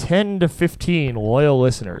maybe 10 to 15 loyal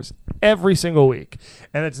listeners every single week.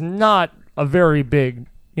 And it's not a very big,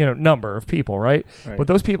 number of people, right? But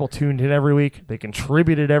those people tuned in every week. They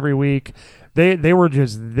contributed every week. They were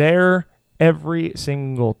just there every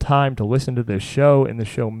single time to listen to this show, and the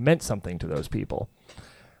show meant something to those people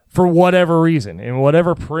for whatever reason, in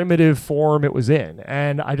whatever primitive form it was in.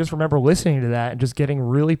 And I just remember listening to that and just getting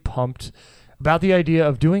really pumped about the idea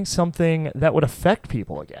of doing something that would affect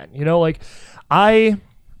people again. I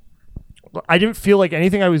didn't feel like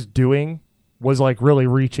anything I was doing was really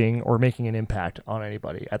reaching or making an impact on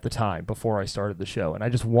anybody at the time before I started the show. And I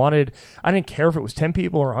didn't care if it was 10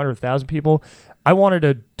 people or 100,000 people. I wanted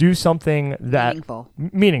to do something that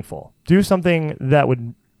meaningful, do something that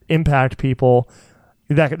would impact people,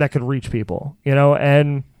 that could reach people,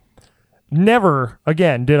 and never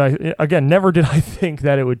did I think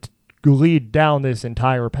that it would lead down this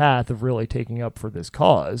entire path of really taking up for this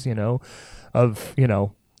cause, of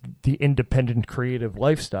the independent creative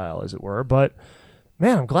lifestyle, as it were. But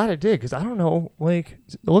man, I'm glad I did, because I don't know,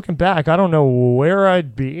 looking back, I don't know where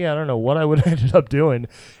I'd be. I don't know what I would have ended up doing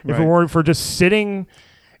if it weren't for just sitting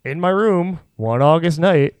in my room one August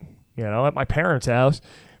night, at my parents' house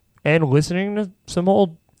and listening to some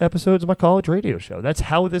old episodes of my college radio show. That's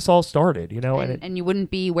how this all started, And you wouldn't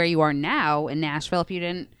be where you are now in Nashville if you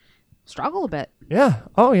didn't struggle a bit. Yeah.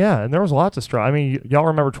 Oh, yeah. And there was lots of struggle. I mean, y'all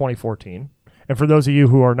remember 2014. And for those of you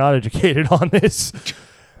who are not educated on this,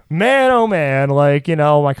 man, oh man,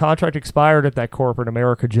 my contract expired at that corporate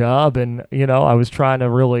America job. And, I was trying to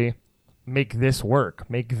really make this work,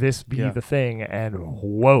 make this be the thing. And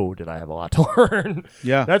whoa, did I have a lot to learn.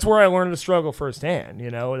 Yeah. That's where I learned the struggle firsthand.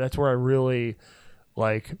 That's where I really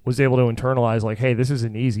was able to internalize, hey, this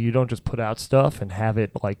isn't easy. You don't just put out stuff and have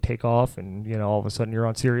it take off and, all of a sudden you're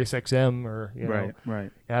on Sirius XM or, right.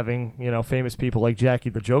 having, famous people like Jackie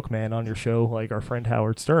the Joke Man on your show, like our friend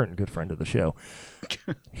Howard Stern, good friend of the show.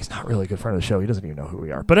 He's not really a good friend of the show. He doesn't even know who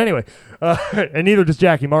we are. But anyway, and neither does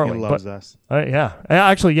Jackie Marley. He loves us. Yeah.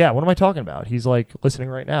 Actually, yeah. What am I talking about? He's listening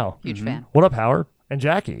right now. Huge fan. What up, Howard? And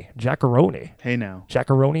Jackie. Jackaroni. Hey now.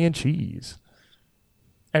 Jackaroni and cheese.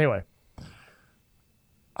 Anyway.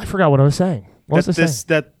 I forgot what I was saying. What was I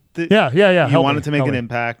saying? Yeah. You Help wanted me. to make an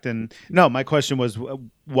impact, and no, my question was,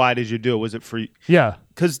 why did you do it? Was it for you? Yeah.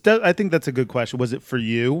 Because I think that's a good question. Was it for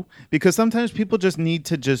you? Because sometimes people just need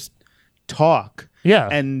to just talk. Yeah.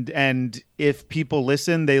 And if people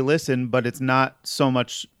listen, they listen, but it's not so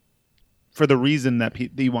much for the reason that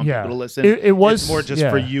you want people to listen. It was it's more just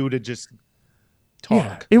for you to just talk.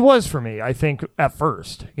 Yeah, it was for me, I think, at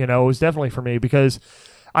first. It was definitely for me because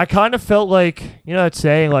I kind of felt that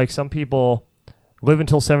saying, some people live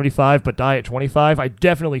until 75 but die at 25. I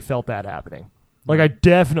definitely felt that happening. I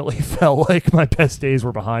definitely felt like my best days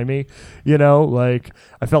were behind me.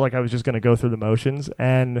 I felt like I was just going to go through the motions,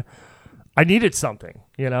 and I needed something,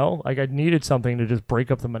 I needed something to just break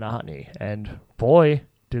up the monotony. And boy,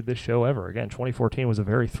 did this show ever. Again, 2014 was a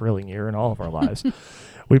very thrilling year in all of our lives.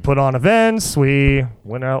 We put on events, we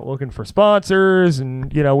went out looking for sponsors,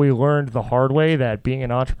 and, we learned the hard way that being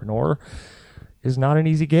an entrepreneur is not an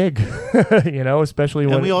easy gig, especially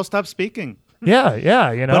when... And we all stopped speaking. Yeah,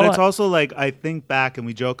 But it's also I think back and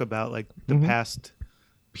we joke about the past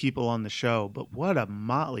people on the show, but what a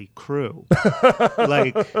motley crew.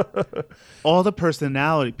 All the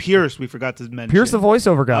personality. Pierce, we forgot to mention. Pierce the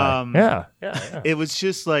voiceover guy. Yeah. It was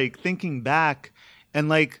just thinking back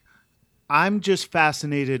and I'm just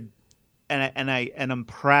fascinated and I'm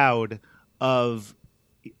proud of,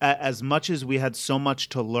 as much as we had so much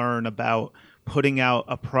to learn about putting out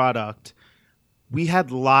a product, we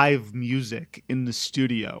had live music in the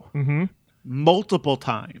studio. Mm-hmm. multiple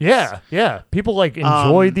times. Yeah. People like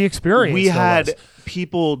enjoyed the experience. We no had less.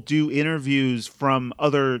 people do interviews from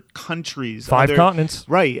other countries, 5 continents.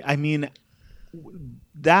 Right. I mean,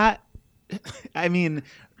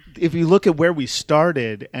 if you look at where we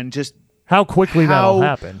started and just How quickly that all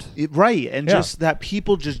happened. Right. And Yeah. just that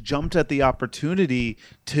people just jumped at the opportunity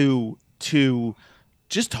to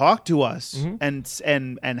just talk to us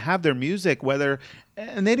Mm-hmm. and have their music,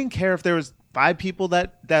 and they didn't care if there was 5 people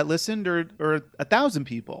that listened or 1,000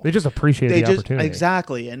 people. They just appreciated the opportunity.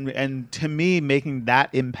 Exactly. And to me, making that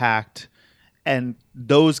impact and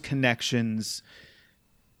those connections,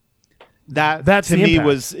 That's to the me impact.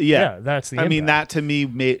 was that's the I mean, impact. that to me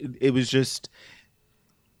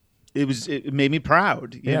it made me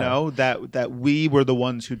proud, you Yeah. know, that we were the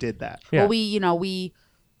ones who did that. Yeah. Well, we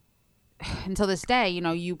until this day,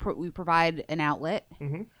 we provide an outlet,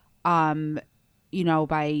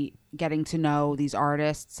 by getting to know these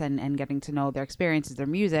artists and getting to know their experiences, their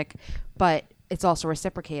music, but it's also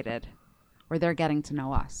reciprocated, where they're getting to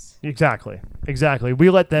know us. Exactly. We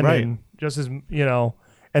let them Right. in just as,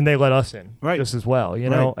 and they let us in Right. just as well, you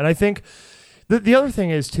know? Right. And I think the other thing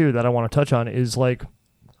is, too, that I want to touch on is, like,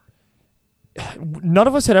 none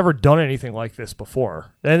of us had ever done anything like this before.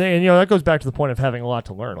 And that goes back to the point of having a lot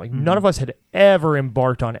to learn. Like, none of us had ever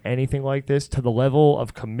embarked on anything like this to the level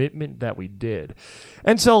of commitment that we did.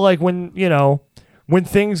 And so, like, when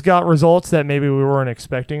things got results that maybe we weren't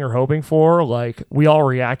expecting or hoping for, like, we all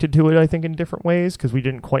reacted to it, I think, in different ways because we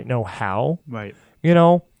didn't quite know how. Right.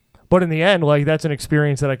 But in the end, like, that's an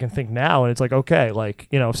experience that I can think now, and it's like, okay, like,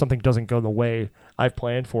 if something doesn't go the way I've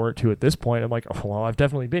planned for it to at this point, I'm like, oh, well, I've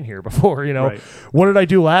definitely been here before, Right. What did I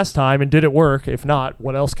do last time, and did it work? If not,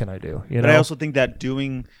 what else can I do? But I also think that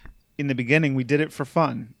in the beginning, we did it for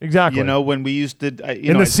fun. Exactly. When we used to,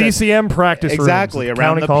 in the CCM practice rooms exactly at around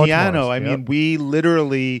County the College piano. Morris. I mean, we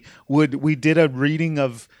literally we did a reading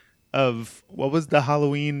of what was the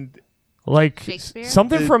Halloween like Shakespeare?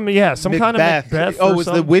 something from some kind of Macbeth. Oh, or it was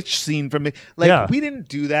the something. witch scene from like Yeah. we didn't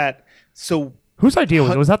do that. So Whose idea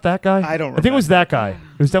was it? Was that guy? I don't I think it was that guy. It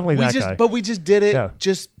was definitely that guy. but we just did it Yeah.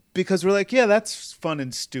 just because we're like, yeah, that's fun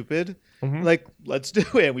and stupid. Like, let's do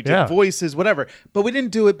it. We did Yeah. voices, whatever. But we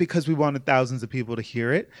didn't do it because we wanted thousands of people to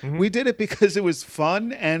hear it. We did it because it was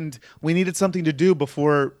fun and we needed something to do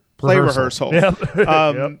before play rehearsal. Yep.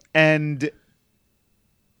 Yep. And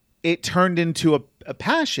it turned into a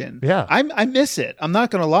passion. Yeah. I miss it. I'm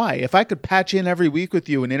not going to lie. If I could patch in every week with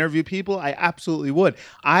you and interview people, I absolutely would.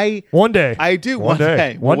 One day. I do one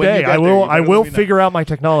day. One When you day. get I there, will. you I gotta will let me know. figure out my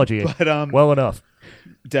technology. But, well enough.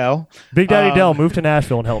 Del. Big Daddy Dell, move to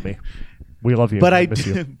Nashville and help me. We love you. But I miss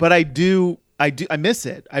do, you. but I do I miss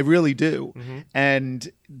it. I really do. And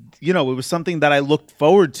it was something that I looked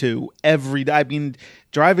forward to every day. I mean,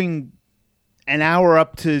 driving an hour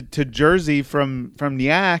up to Jersey from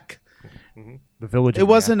Nyack, The village. it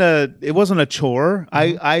wasn't a chore.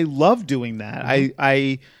 I love doing that.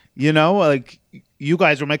 I like, you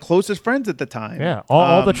guys were my closest friends at the time. Yeah.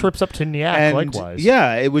 All the trips up to Nyack, and likewise.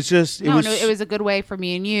 yeah, it was just It was a good way for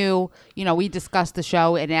me and you. We discuss the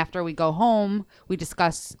show, and after we go home, we'd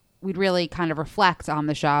really kind of reflect on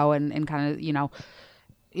the show and kind of,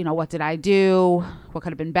 what did I do? What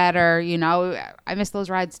could have been better? I miss those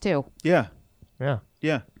rides too. yeah. Yeah.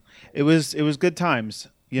 Yeah, it was good times,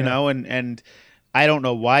 know, and I don't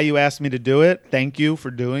know why you asked me to do it. Thank you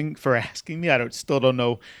for asking me. Still don't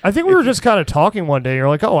know. I think we were just kind of talking one day. You're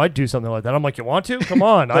like, "Oh, I'd do something like that." I'm like, "You want to? Come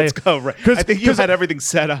on, Let's go. Right. I think you had everything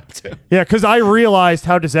set up too. Yeah, because I realized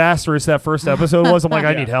how disastrous that first episode was. I'm like,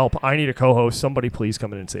 I Yeah. need help. I need a co-host. Somebody please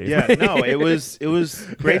come in and save Yeah, me. no, it was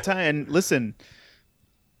great time. And listen,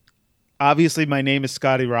 obviously my name is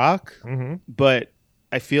Scotty Rock, but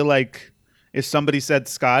I feel like if somebody said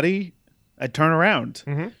Scotty, I'd turn around.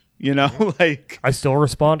 Like, I still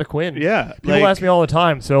respond to Quinn. yeah, People like, ask me all the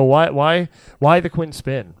time. So why the Quinn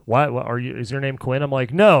spin? Why are you? Is your name Quinn? I'm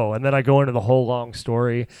like, no. And then I go into the whole long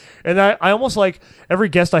story. And I almost like every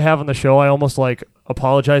guest I have on the show, I almost like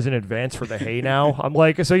apologize in advance for the hey now. I'm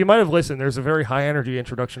like, so you might have listened. There's a very high energy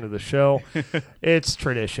introduction to the show. It's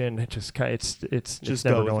tradition. It just it's Just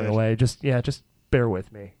never go with going it. away. Just bear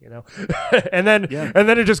with me, and then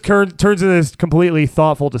it just turns into this completely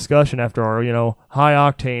thoughtful discussion after our high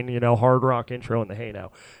octane hard rock intro and the hey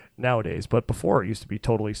now nowadays. But before it used to be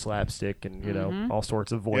totally slapstick and all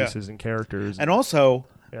sorts of voices and characters. And also,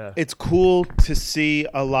 Yeah. it's cool to see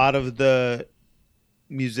a lot of the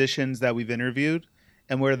musicians that we've interviewed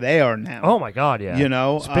and where they are now. Oh my God, yeah. You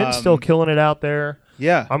know, Spin's still killing it out there.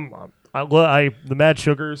 Yeah. the Mad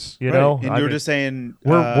Sugars, you know. And you were just saying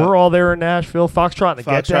we're all there in Nashville. Foxtrot and the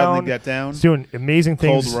Get Down. And the Get Down. It's doing amazing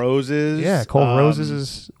things. Cold Roses. Yeah, Cold Roses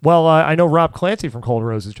is I know Rob Clancy from Cold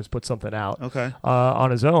Roses just put something out. Okay.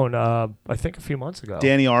 On his own, I think a few months ago.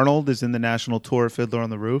 Danny Arnold is in the national tour of Fiddler on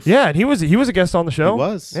the Roof. Yeah, and he was a guest on the show. He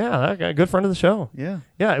was. Yeah, that guy, good friend of the show. Yeah.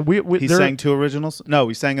 Yeah, he sang 2 originals. No,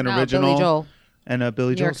 he sang an original. Billy Joel. And a Billy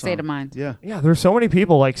New Joel York song. State of Mind. Yeah. Yeah, there's so many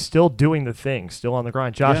people like still doing the thing, still on the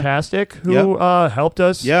grind. Josh Hastic, who helped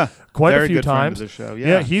us quite Very a few good friend times. of the show.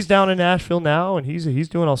 Yeah, he's down in Nashville now, and he's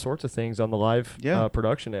doing all sorts of things on the live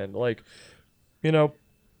production end. Like, you know,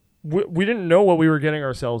 we didn't know what we were getting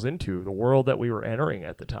ourselves into, the world that we were entering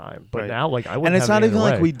at the time. But now, like, I wouldn't. And it's have not it even either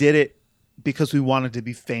like way. we did it because we wanted to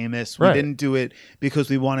be famous. We didn't do it because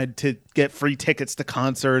we wanted to get free tickets to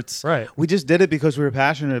concerts. Right. We just did it because we were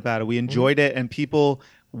passionate about it. We enjoyed it, and people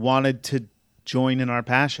wanted to join in our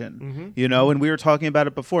passion, you know, and we were talking about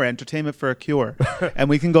it before, entertainment for a cure. And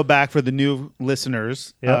we can go back for the new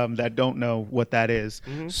listeners that don't know what that is.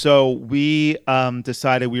 So we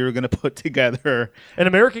decided we were going to put together an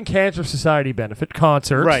American Cancer Society benefit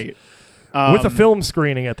concert. Right. With a film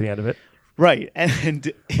screening at the end of it. Right.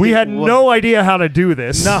 And we had no idea how to do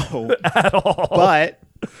this. No. At all. But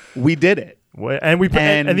we did it. And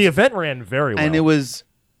and the event ran very well. And it was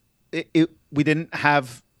we didn't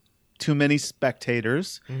have too many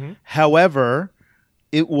spectators. However,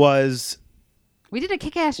 it was we did a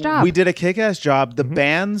kick-ass job. We did a kick-ass job. The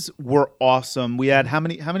bands were awesome. We had how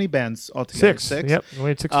many bands altogether? 6. Yep. We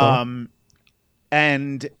had 6.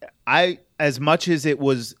 And as much as it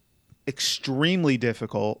was extremely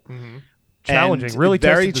difficult, challenging, really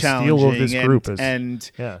very tested challenging. The steel of this group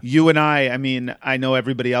and you and I mean, I know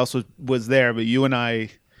everybody else was there, but you and I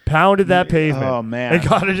pounded that pavement. Oh man, and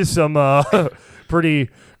got into some pretty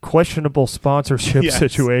questionable sponsorship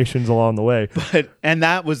situations along the way. And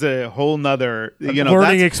that was a whole nother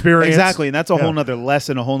learning experience. Exactly, and that's a whole nother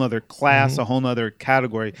lesson, a whole nother class, a whole nother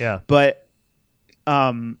category. Yeah, but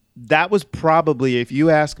that was probably, if you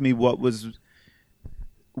ask me, what was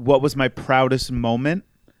my proudest moment.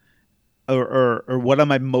 Or what am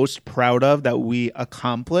I most proud of that we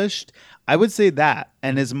accomplished? I would say that.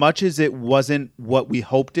 And as much as it wasn't what we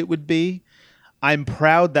hoped it would be, I'm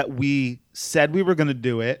proud that we said we were going to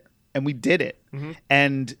do it, and we did it.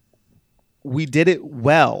 And we did it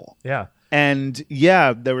well. Yeah. And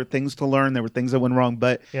there were things to learn. There were things that went wrong,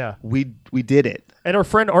 but we did it. And our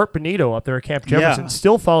friend Art Benito up there at Camp Jefferson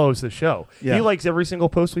still follows the show. Yeah. He likes every single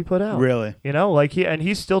post we put out. Really? You know, like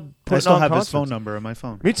he's still putting on I still have concerts. his phone number on my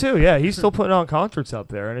phone. Me too, yeah. He's still putting on concerts up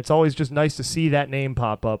there, and it's always just nice to see that name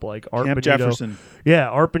pop up, like Art Camp Benito. Jefferson. Yeah,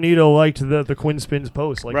 Art Benito liked the Quinn Spins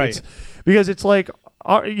post. Like right. Because it's like,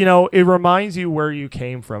 it reminds you where you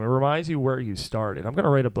came from. It reminds you where you started. I'm going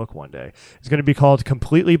to write a book one day. It's going to be called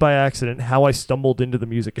Completely by Accident, How I Stumbled into the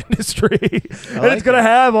Music Industry. And it's going to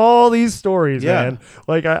have all these stories, man.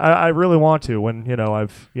 Like, I really want to when,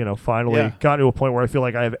 I've, finally gotten to a point where I feel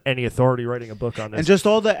like I have any authority writing a book on this. And just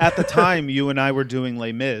at the time, you and I were doing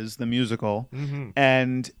Les Mis, the musical,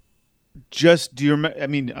 and just, do you remember, I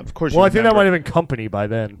mean, of course I think that might have been Company by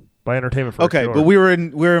then, by Entertainment for Okay, Sure. but we were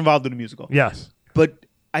involved in the musical. Yes. But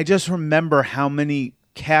I just remember how many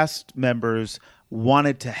cast members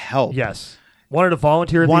wanted to help. Yes. Wanted to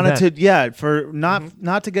volunteer at the event. For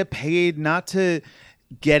not to get paid, not to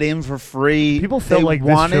get in for free. People felt they like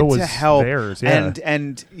wanted this show was to help. theirs.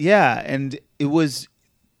 Yeah. And it was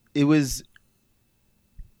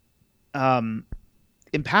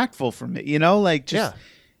impactful for me, like just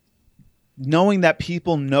knowing that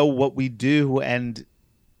people know what we do and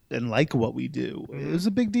like what we do. It was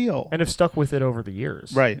a big deal. And have stuck with it over the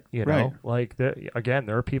years. Right. Right. Like, again,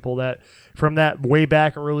 there are people that from that way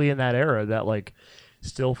back early in that era that, like,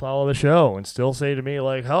 still follow the show and still say to me,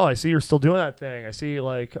 like, oh, I see you're still doing that thing. I see,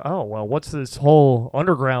 like, oh, well, what's this whole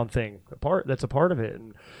underground thing that's a part of it?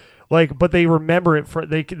 And, like, but they remember it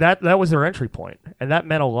that was their entry point. And that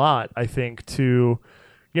meant a lot, I think, to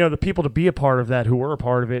the people to be a part of that who were a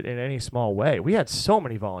part of it in any small way. We had so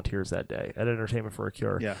many volunteers that day at Entertainment for a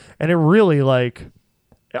Cure. Yeah. And it really, like,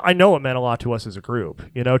 I know it meant a lot to us as a group,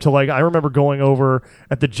 to, like, I remember going over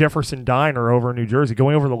at the Jefferson Diner over in New Jersey,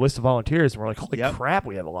 going over the list of volunteers, and we're like, holy crap,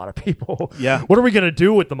 we have a lot of people. Yeah. What are we going to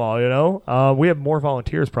do with them all, We have more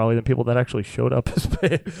volunteers probably than people that actually showed up as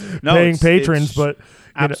paying patrons, it's but...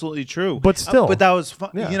 absolutely true. But still. But that was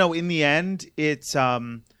fun. Yeah. In the end, it's...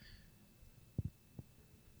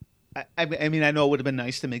 I mean, I know it would have been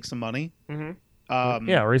nice to make some money.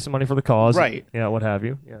 Raise some money for the cause. Right. Yeah, what have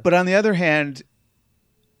you. Yeah. But on the other hand,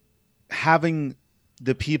 having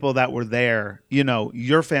the people that were there,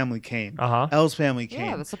 your family came. Elle's family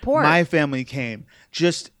came. Yeah, the support. My family came.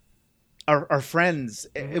 Just our friends.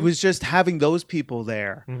 It was just having those people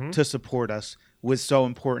there to support us was so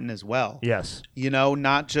important as well. Yes.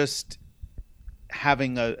 Not just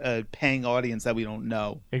having a paying audience that we don't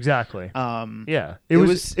know. Exactly. Yeah. It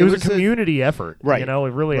was a community effort. Right. It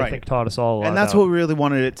really, I think, taught us all a lot. And that's what we really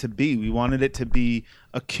wanted it to be. We wanted it to be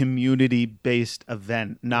a community-based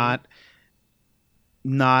event, not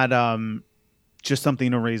just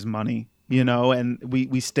something to raise money. And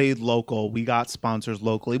we stayed local. We got sponsors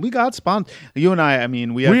locally. We got you and I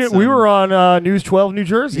mean, we were on News 12 New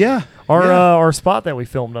Jersey. Yeah. Our spot that we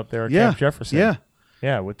filmed up there at Camp Jefferson. Yeah.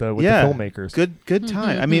 Yeah, with the filmmakers. Good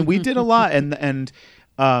time. I mean, we did a lot and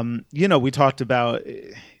we talked about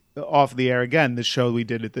off the air again the show we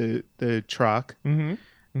did at the truck.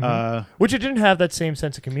 Which it didn't have that same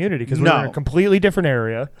sense of community because we were in a completely different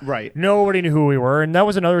area. Right. Nobody knew who we were, and that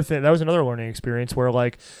was another thing. That was another learning experience where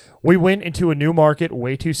we went into a new market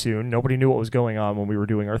way too soon. Nobody knew what was going on when we were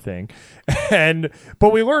doing our thing,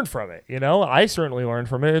 but we learned from it. I certainly learned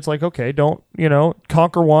from it. It's like, okay, don't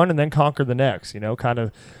conquer one and then conquer the next. Kind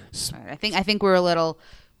of. I think we were a little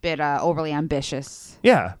bit overly ambitious.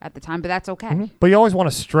 Yeah. At the time, but that's okay. But you always want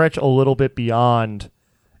to stretch a little bit beyond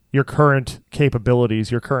your current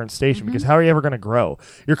capabilities, your current station, because how are you ever going to grow?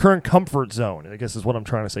 Your current comfort zone, I guess is what I'm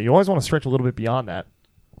trying to say. You always want to stretch a little bit beyond that.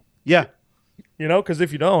 Yeah. Because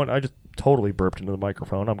if you don't, I just totally burped into the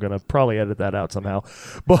microphone. I'm going to probably edit that out somehow.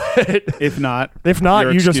 But if not,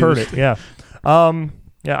 you just heard it. Yeah.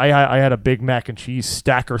 I had a big mac and cheese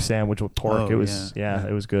stacker sandwich with pork. It was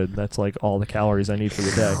it was good. That's like all the calories I need for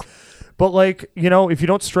the day. But if you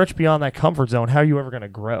don't stretch beyond that comfort zone, how are you ever going to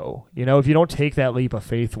grow? If you don't take that leap of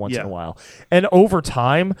faith once in a while. And over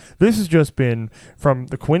time, this has just been from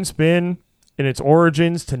the Quinn Spin in its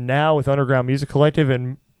origins to now with Underground Music Collective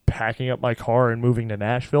and packing up my car and moving to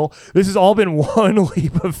Nashville. This has all been one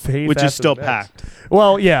leap of faith. Which is still packed.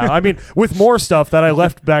 Well, yeah. I mean, with more stuff that I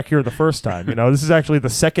left back here the first time. This is actually the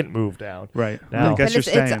second move down. Right. Now. I guess you're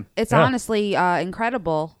staying. It's honestly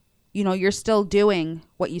incredible. You're still doing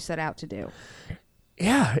what you set out to do.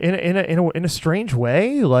 Yeah, in a strange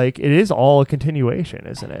way, it is all a continuation,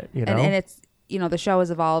 isn't it? And it's the show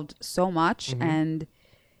has evolved so much, and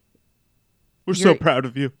we're so proud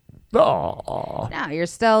of you. Oh, no, you're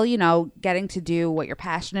still getting to do what you're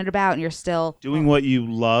passionate about, and you're still doing what you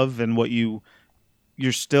love and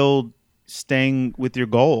you're still staying with your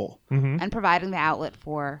goal and providing the outlet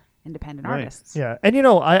for independent artists. Yeah. And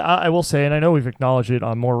I will say, and I know we've acknowledged it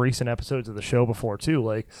on more recent episodes of the show before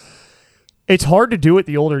too, it's hard to do it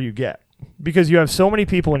the older you get because you have so many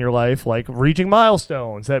people in your life reaching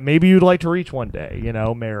milestones that maybe you'd like to reach one day,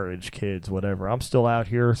 marriage, kids, whatever. I'm still out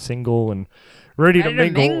here single and ready to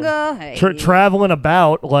mingle. Hey. Traveling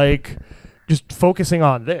about just focusing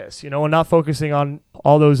on this, and not focusing on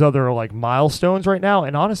all those other milestones right now.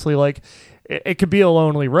 And honestly, it could be a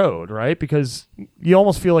lonely road, right? Because you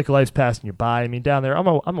almost feel like life's passing you by. I mean, down there,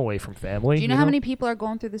 I'm away from family. Do you know how many people are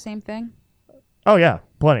going through the same thing? Oh, yeah.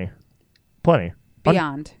 Plenty.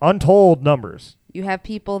 Beyond. Untold numbers. You have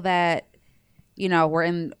people that, were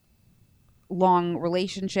in long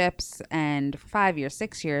relationships and for 5 years,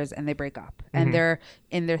 6 years, and they break up. And they're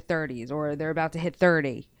in their 30s or they're about to hit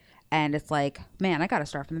 30. And it's like, man, I got to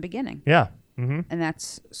start from the beginning. Yeah. And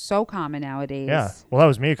that's so common nowadays. Yeah. Well, that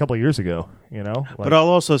was me a couple of years ago, But I'll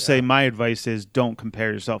also say my advice is don't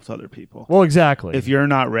compare yourself to other people. Well, exactly. If you're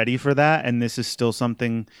not ready for that and this is still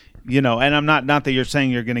something, and I'm not that you're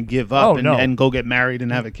saying you're going to give up and go get married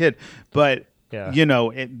and have a kid, but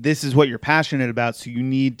this is what you're passionate about, so you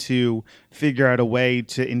need to figure out a way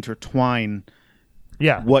to intertwine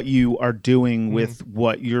what you are doing with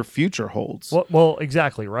what your future holds. Well,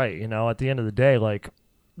 exactly right. At the end of the day,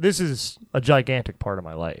 this is a gigantic part of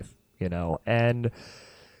my life, and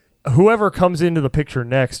whoever comes into the picture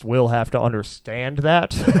next will have to understand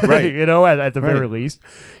that, right? At the very least.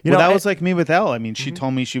 That was like me with Elle. I mean, she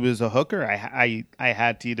told me she was a hooker. I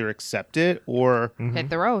had to either accept it or hit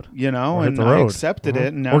the road. Or I accepted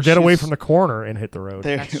it, and now or get away from the corner and hit the road.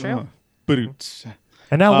 That's true.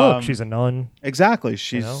 And now look, she's a nun. Exactly.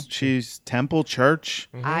 She's Temple Church.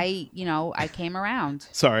 I came around.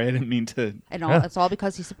 Sorry, I didn't mean to. And it's all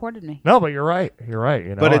because he supported me. No, but you're right.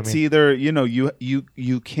 But it's either,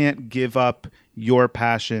 you can't give up your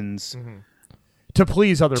passions to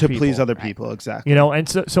please other people. To please other people, exactly. And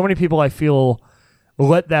so many people I feel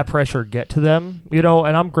let that pressure get to them, and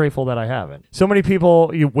I'm grateful that I haven't. So many people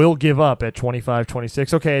you will give up at 25,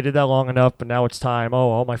 26. Okay, I did that long enough, but now it's time. Oh,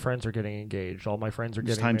 all my friends are getting engaged. All my friends are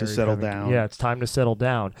getting married. It's time to settle down. Yeah, it's time to settle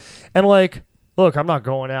down. And look, I'm not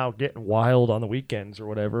going out getting wild on the weekends or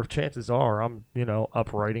whatever. Chances are I'm,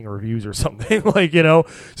 up writing reviews or something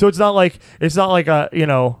So it's not like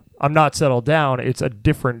I'm not settled down. It's a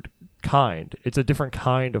different kind. It's a different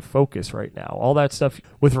kind of focus right now. All that stuff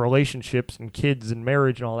with relationships and kids and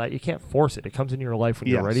marriage and all that, you can't force it. It comes into your life when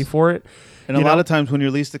you're ready for it. And a lot of times when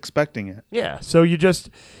you're least expecting it. Yeah. So you just,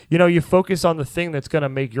 you focus on the thing that's going to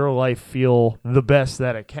make your life feel the best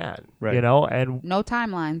that it can, Right. and No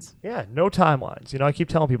timelines. yeah, no timelines. I keep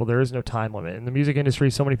telling people there is no time limit. In the music industry,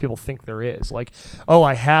 so many people think there is. Like, oh,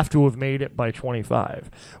 I have to have made it by 25.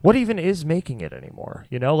 What even is making it anymore?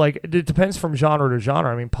 Like, it depends from genre to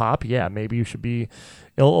genre. I mean, pop, yeah, maybe you should be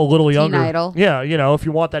a little younger. Idol. Yeah, if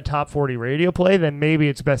you want that top 40 radio play, then maybe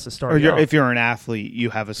it's best to start Or young. if you're an athlete, you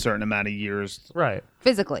have a certain amount of years. Right.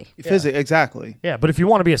 Physically. Exactly. Yeah, but if you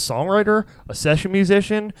want to be a songwriter, a session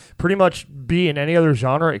musician, pretty much be in any other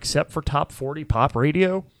genre except for top 40 pop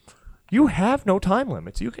radio, you have no time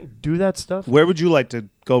limits. You can do that stuff. Where would you like to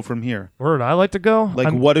go from here? Where would I like to go?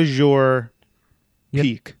 Like, what is your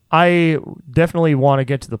peak? I definitely want to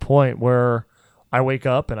get to the point where I wake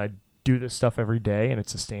up and I do this stuff every day and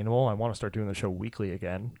it's sustainable. I want to start doing the show weekly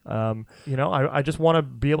again. I just want to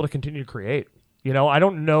be able to continue to create. I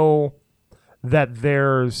don't know that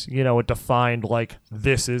there's, a defined, like,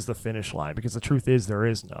 this is the finish line, because the truth is there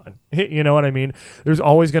is none. You know what I mean? There's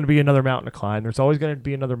always going to be another mountain to climb. There's always going to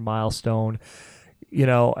be another milestone,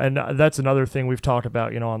 and that's another thing we've talked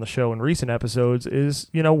about, on the show in recent episodes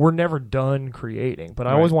is, we're never done creating, but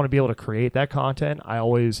I always want to be able to create that content. I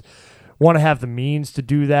always want to have the means to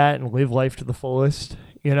do that and live life to the fullest,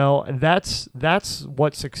 and that's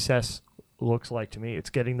what success looks like to me. It's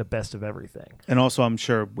getting the best of everything. And also, I'm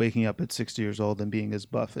sure waking up at 60 years old and being as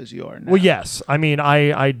buff as you are now. Well, yes. I mean,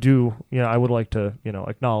 I do, I would like to,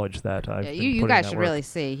 acknowledge that. You guys should really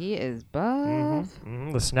see. He is buff.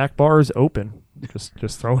 The snack bar is open.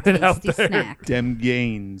 Just throwing it out Tasty there. snack. Dem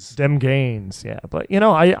gains. Dem gains, yeah. But,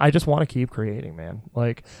 I just want to keep creating, man.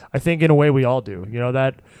 Like, I think in a way we all do.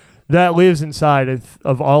 That lives inside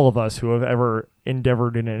of all of us who have ever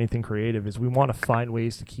endeavored in anything creative, is we want to find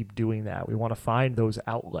ways to keep doing that. We want to find those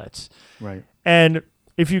outlets. Right. And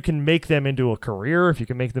if you can make them into a career, if you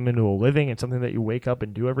can make them into a living and something that you wake up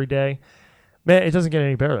and do every day, man, it doesn't get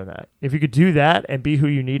any better than that. If you could do that and be who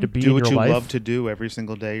you need to be in your life. Do what you love to do every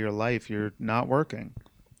single day of your life. You're not working.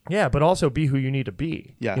 Yeah, but also be who you need to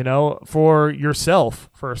be. Yeah. For yourself,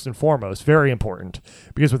 first and foremost. Very important.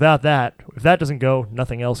 Because without that, if that doesn't go,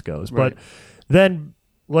 nothing else goes. Right. But then,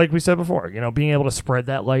 like we said before, being able to spread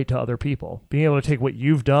that light to other people. Being able to take what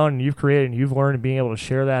you've done, and you've created, and you've learned, and being able to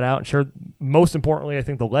share that out and share, most importantly, I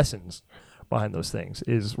think the lessons behind those things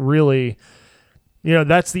is really,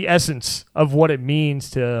 that's the essence of what it means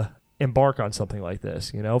to embark on something like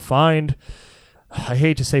this. I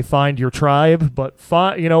hate to say find your tribe, but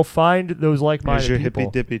find those like-minded Here's your people.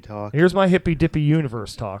 hippy dippy talk. Here's my hippy dippy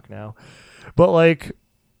universe talk now. But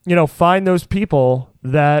find those people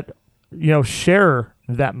that, share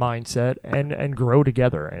that mindset and grow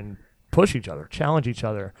together and push each other, challenge each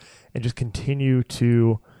other, and just continue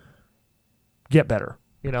to get better.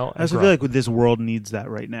 I also feel like this world needs that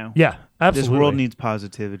right now. Yeah, absolutely. This world needs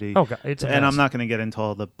positivity. Oh, God, and I'm not going to get into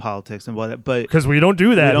all the politics and what, but because we don't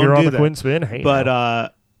do that here on the Quinn Spin. Hey,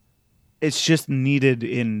 but it's just needed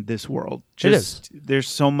in this world. There's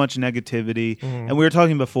so much negativity, and we were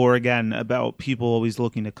talking before again about people always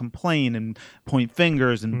looking to complain and point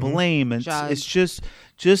fingers and blame, and it's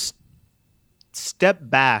just step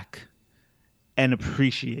back and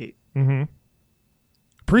appreciate. Mm-hmm.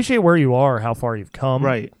 Appreciate where you are, how far you've come.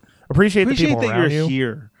 Right. Appreciate the people that around you're you.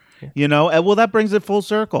 here. Yeah. And well, that brings it full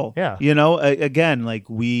circle. Yeah. Again, like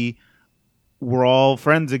we're all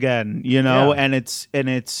friends again. And it's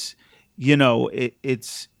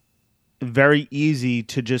it's very easy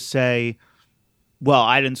to just say, well,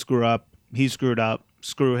 I didn't screw up. He screwed up.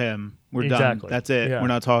 Screw him. We're done. That's it. Yeah. We're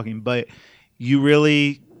not talking. But you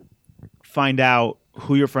really find out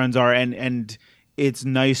who your friends are, and it's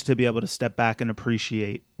nice to be able to step back and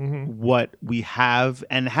appreciate what we have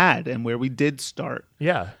and had and where we did start.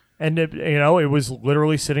 Yeah. And it was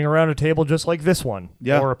literally sitting around a table just like this one,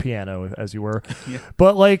 or a piano as you were. Yeah.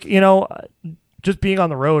 But just being on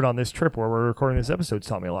the road on this trip where we're recording this episode's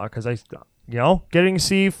taught me a lot, because getting to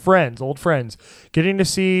see friends, old friends, getting to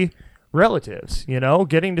see relatives,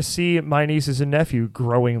 getting to see my nieces and nephew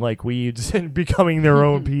growing like weeds and becoming their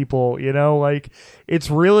own people,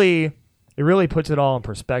 it really puts it all in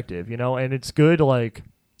perspective, and it's good.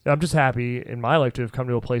 I'm just happy in my life to have come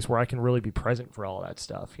to a place where I can really be present for all that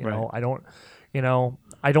stuff. Right.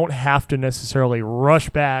 I don't have to necessarily rush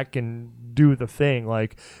back and do the thing.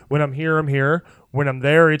 Like when I'm here, I'm here. When I'm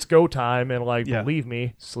there, it's go time. And believe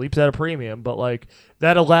me, sleep's at a premium, but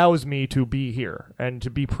that allows me to be here and to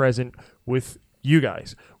be present with you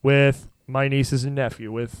guys, with my nieces and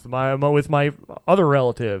nephew, with my other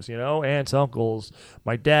relatives, aunts, uncles,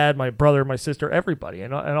 my dad, my brother, my sister, everybody,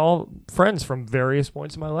 and all friends from various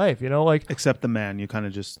points in my life, like Except the man, you kind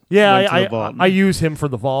of just yeah, went to the vault. I use him for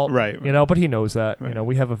the vault, Right. But he knows that, Right.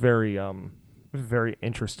 we have a very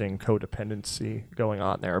interesting codependency going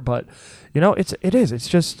on there, but it's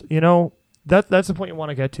just that's the point you want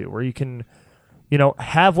to get to, where you can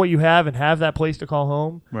have what you have and have that place to call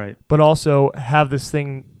home, Right. but also have this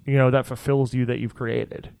thing that fulfills you that you've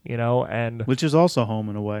created, and Which is also home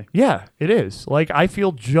in a way. yeah, it is. Like, I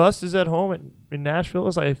feel just as at home in Nashville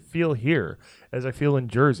as I feel here, as I feel in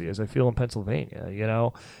Jersey, as I feel in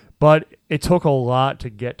Pennsylvania, but it took a lot to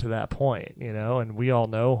get to that point, and we all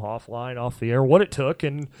know offline, off the air, what it took.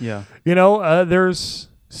 And, Yeah. There's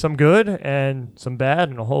some good and some bad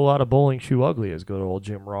and a whole lot of bowling shoe ugly, as good old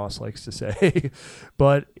Jim Ross likes to say.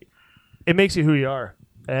 But it makes you who you are.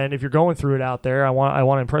 And if you're going through it out there, I want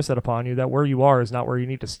to impress that upon you, that where you are is not where you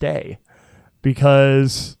need to stay,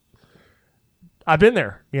 because I've been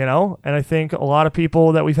there, and I think a lot of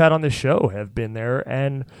people that we've had on this show have been there.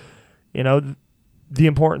 And, the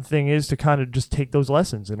important thing is to kind of just take those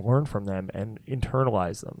lessons and learn from them and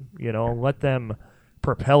internalize them, and let them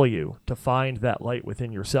propel you to find that light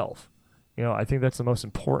within yourself. I think that's the most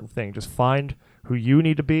important thing. Just find who you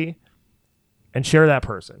need to be and share that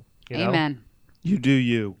person. Amen. You do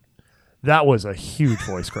you. That was a huge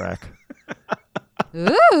voice crack.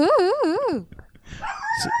 Ooh.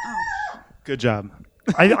 Good job.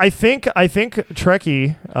 I think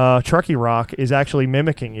Trekkie Rock is actually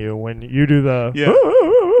mimicking you when you do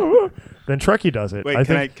the then Trekkie does it. Wait,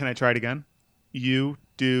 can I try it again? You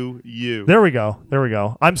do you. There we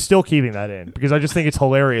go. I'm still keeping that in because I just think it's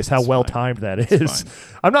hilarious how well timed that is.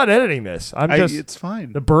 I'm not editing this. It's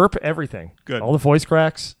fine. The burp, everything. Good. All the voice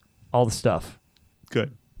cracks, all the stuff.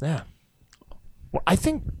 Good. Yeah. Well, I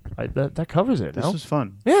think that covers it. This no? was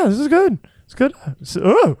fun. Yeah, this is good. It's good.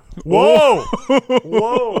 Whoa.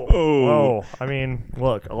 Whoa. I mean,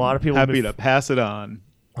 look, a lot of people Happy to pass it on.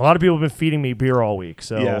 A lot of people have been feeding me beer all week,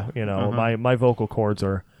 so Yeah. my vocal cords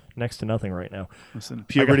are next to nothing right now. Listen,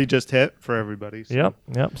 puberty just hit for everybody. So.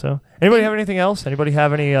 Yep. So, anybody have anything else? Anybody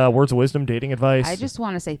have any words of wisdom, dating advice? I just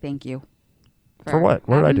want to say thank you. For what?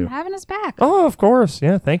 What did I do? Having us back. Oh, of course.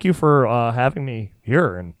 Yeah. Thank you for having me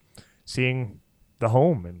here and seeing the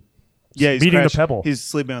home and meeting the pebble. He's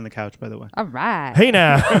sleeping on the couch, by the way. All right. Hey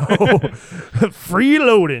now,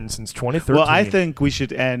 freeloading since 2013. Well, I think we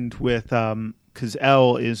should end with because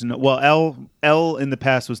Elle is Elle in the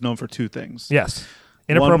past was known for two things. Yes.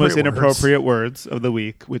 One was inappropriate words of the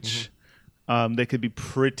week, which they could be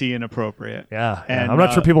pretty inappropriate. Yeah. And I'm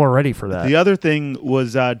not sure people are ready for that. The other thing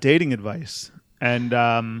was dating advice. And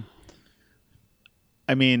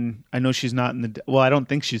I mean, I know she's not in the. Well, I don't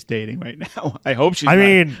think she's dating right now. I hope she's. I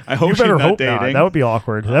hope you she's better not hope dating. not. That would be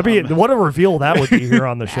awkward. That'd be what a reveal that would be here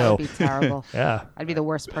on the show. That would be terrible. Yeah. I'd be the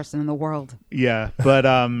worst person in the world. Yeah, but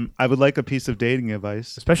I would like a piece of dating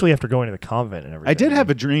advice. Especially after going to the convent and everything. I did have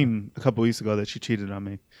a dream a couple weeks ago that she cheated on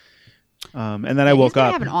me, and then I woke He's been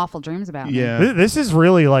up. having awful dreams about me. Yeah, This is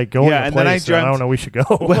really like going to and then I place that I dreamt- don't know we should go.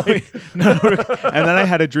 Well, and then I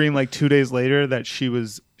had a dream like 2 days later that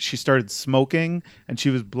she started smoking and she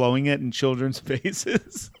was blowing it in children's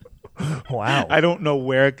faces. Wow. I don't know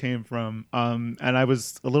where it came from, and I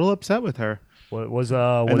was a little upset with her.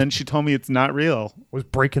 And then she told me it's not real. was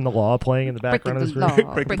Breaking the Law playing in the background of this Breaking dream? the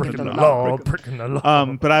law. Breaking Breaking the the law. law. Breaking the law.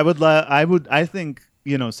 But I think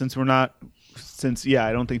I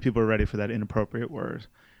don't think people are ready for that inappropriate word.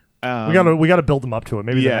 We gotta build them up to it.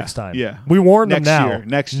 Maybe the yeah, next time. yeah. We warned them Next now. year,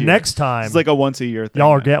 next year. Next time. It's like a once a year thing.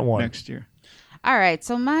 Y'all are now. getting one. Next year. All right.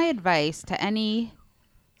 So my advice to any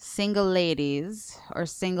single ladies or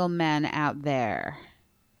single men out there,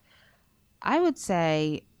 I would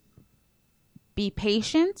say be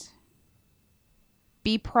patient,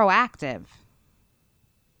 be proactive,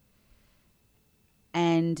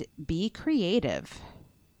 and be creative.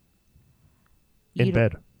 in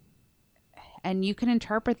bed. And you can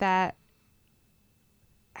interpret that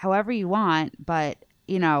however you want, but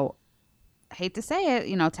I hate to say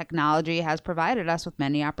it, technology has provided us with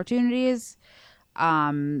many opportunities.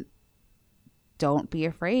 Don't be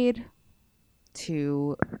afraid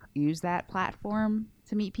to use that platform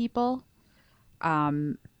to meet people,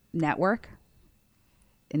 network,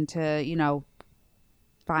 and to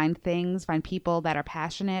find people that are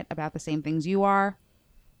passionate about the same things you are.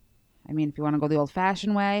 I mean, if you want to go the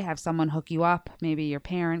old-fashioned way, have someone hook you up. Maybe your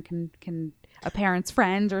parent can a parent's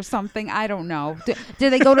friend or something. I don't know. Do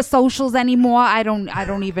they go to socials anymore? I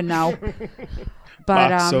don't even know. But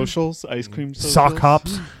Box socials, ice cream socials. Sock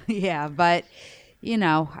hops. yeah, but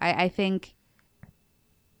I think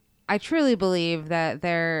I truly believe that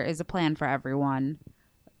there is a plan for everyone,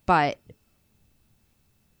 but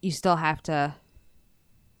you still have to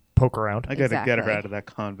Poke around. I got to get her Exactly. out of that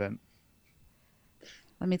convent.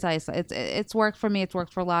 let me tell you, it's worked for me. It's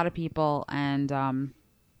worked for a lot of people, and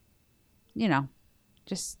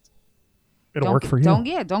just It'll don't work for you. Don't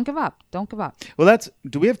give up. Don't give up. Well,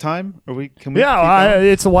 do we have time? Or can we? Yeah, keep going?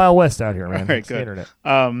 it's the Wild West out here, man. All right, It's the good. internet.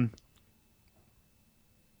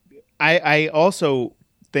 I also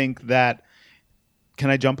think that. Can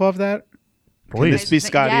I jump off that? Please. this be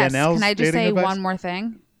Scotty yes. NL's Can I just dating say advice? one more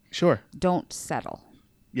thing? Sure. Don't settle.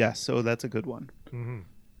 Yes. So that's a good one. Mm-hmm.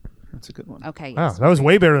 That's a good one. Okay. Wow, Yes. that was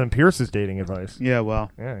way better than Pierce's dating advice. Yeah. Well,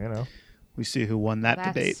 Yeah, we see who won that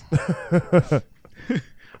That's- debate.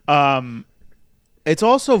 It's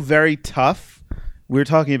also very tough. We were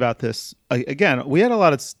talking about this again. We had a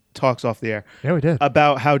lot of talks off the air Yeah, we did.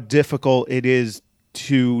 about how difficult it is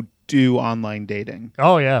to do online dating.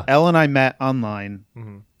 Oh, yeah. Elle and I met online,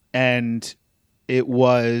 and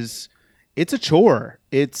it's a chore.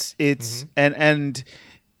 It's and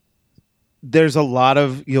there's a lot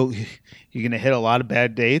of you're gonna hit a lot of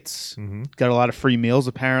bad dates. Got a lot of free meals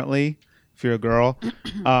apparently if you're a girl,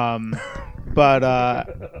 but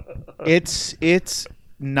it's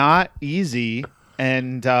not easy,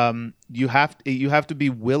 and you have to be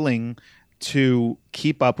willing to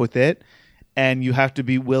keep up with it, and you have to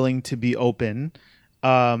be willing to be open.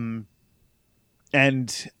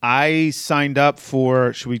 And I signed up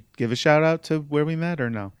for. Should we give a shout out to where we met or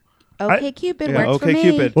no? Okay, Cupid Yeah, works for okay, me.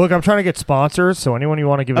 Cupid. Look, I'm trying to get sponsors, so anyone you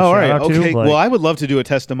want to give a Oh, all shout right. out Okay. to. Like, Well, I would love to do a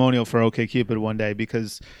testimonial for OkCupid one day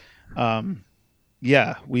because,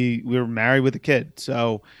 we were married with a kid,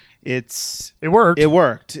 so it worked. it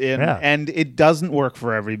worked, and, Yeah. and it doesn't work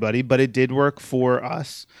for everybody, but it did work for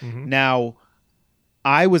us. Now,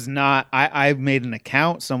 I was not. I made an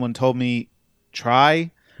account. Someone told me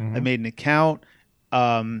try. I made an account,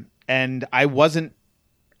 and I wasn't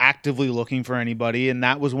actively looking for anybody, and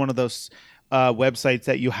that was one of those websites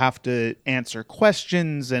that you have to answer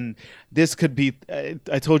questions, and this could be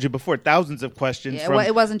I told you before, thousands of questions. Yeah, from,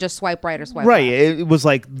 it wasn't just swipe right or swipe right, left. it was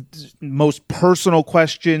like most personal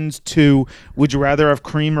questions to would you rather have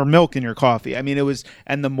cream or milk in your coffee. I mean, it was,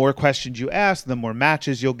 and the more questions you ask, the more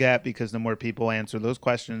matches you'll get because the more people answer those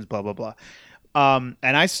questions, blah blah blah. And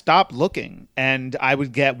I stopped looking, and I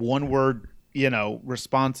would get one word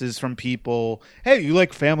responses from people. Hey, you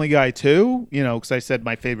like Family Guy too? Because I said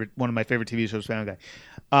one of my favorite TV shows, Family Guy.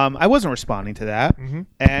 I wasn't responding to that,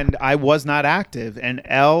 and I was not active. And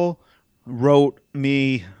Elle wrote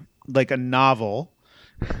me like a novel.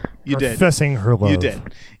 You did. Professing her love. You did.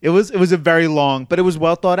 It was a very long, but it was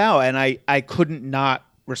well thought out, and I couldn't not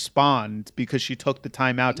respond because she took the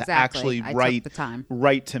time out to Exactly. actually I write took the time.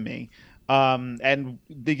 write to me. And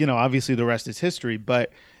obviously the rest is history,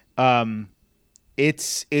 but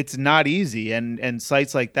it's not easy, and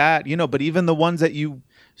sites like that, but even the ones that you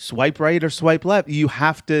swipe right or swipe left, you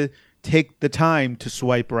have to take the time to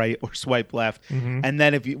swipe right or swipe left. And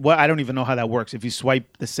then I don't even know how that works. If you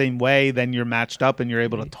swipe the same way, then you're matched up and you're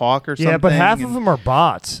able to talk or something. Yeah, but half of them are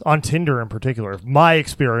bots on Tinder in particular. My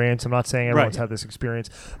experience, I'm not saying everyone's Right. had this experience.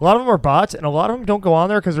 A lot of them are bots, and a lot of them don't go on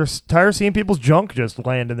there because they're tired of seeing people's junk just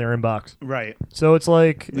land in their inbox. Right. So it's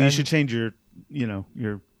like You should change your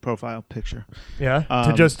profile picture.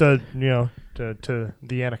 to just to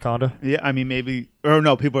the anaconda. Yeah, I mean maybe, or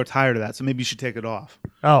no, people are tired of that, so maybe you should take it off.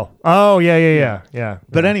 Oh, yeah.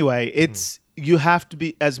 But anyway, you have to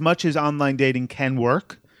be, as much as online dating can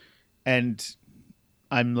work, and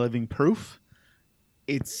I'm living proof,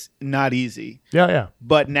 it's not easy. Yeah.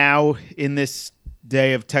 But now in this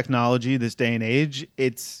day of technology, this day and age,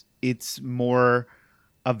 it's more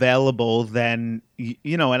available than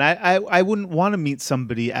and I wouldn't want to meet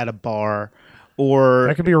somebody at a bar, or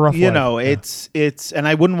That could be a rough life. Yeah. it's and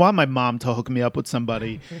I wouldn't want my mom to hook me up with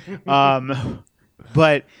somebody.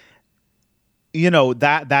 But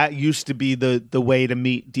that used to be the way to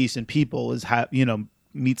meet decent people, is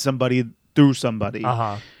meet somebody through somebody.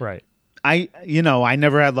 Right. I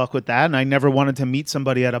never had luck with that, and I never wanted to meet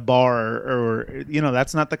somebody at a bar, or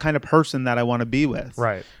that's not the kind of person that I want to be with.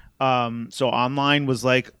 Right. So online was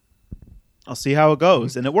like, I'll see how it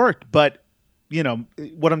goes, and it worked. But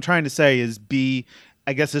what I'm trying to say is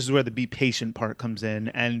I guess this is where the be patient part comes in,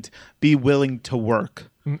 and be willing to work.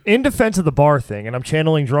 In defense of the bar thing, and I'm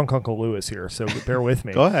channeling drunk Uncle Lewis here, so bear with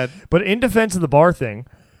me. Go ahead. But in defense of the bar thing,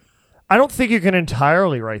 I don't think you can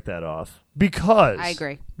entirely write that off, because I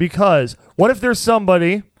agree. Because what if there's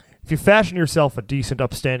somebody, if you fashion yourself a decent,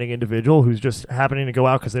 upstanding individual who's just happening to go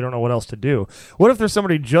out because they don't know what else to do, what if there's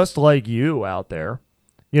somebody just like you out there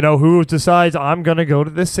You know, who decides I'm going to go to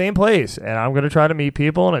this same place and I'm going to try to meet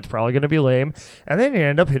people and it's probably going to be lame. And then you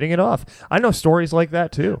end up hitting it off. I know stories like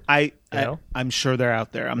that too. I'm sure they're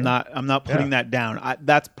out there. I'm not putting that down.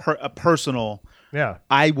 That's a personal. Yeah.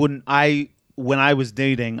 When I was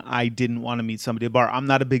dating, I didn't want to meet somebody at a bar. I'm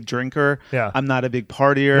not a big drinker. Yeah. I'm not a big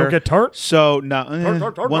partier. You don't get tart? So no,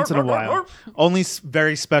 Tart, once in a tart, while. tart. Only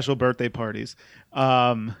very special birthday parties.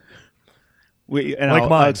 Like I'll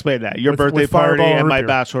mine. explain that. Your With birthday Fireball party and and root my beer.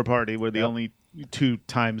 bachelor party were the only 2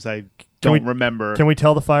 times I we- don't remember. Can we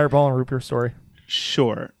tell the Fireball and root beer story?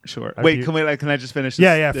 Sure. Are Wait, you- can I just finish this?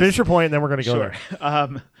 Yeah. this- Finish your point and then we're going to go Sure.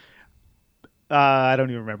 there. I don't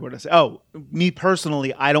even remember what I said. Oh, me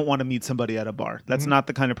personally, I don't want to meet somebody at a bar. That's not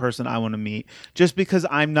the kind of person I want to meet. Just because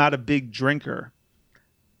I'm not a big drinker.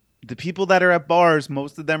 The people that are at bars,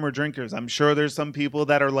 most of them are drinkers. I'm sure there's some people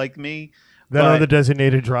that are like me. That are the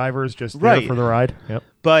designated drivers just there Right. for the ride. Yep.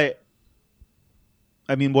 But,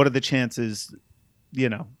 I mean, what are the chances, you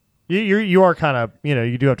know? You are kind of,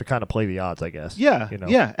 you do have to kind of play the odds, I guess. Yeah, You know,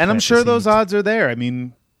 yeah. And I'm plant sure the those seeds. odds are there. I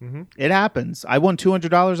mean, it happens. I won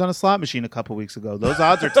 $200 on a slot machine a couple weeks ago. Those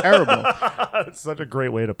odds are terrible. That's such a great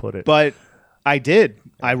way to put it. But I did.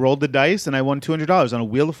 I rolled the dice and I won $200 on a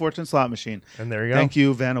Wheel of Fortune slot machine. And there you go. Thank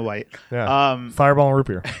you, Vanna White. Yeah. Fireball and root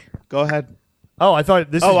beer. Go ahead. Oh, I thought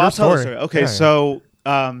this is your I'll tell the story. story. Okay, Yeah, so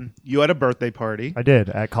you had a birthday party I did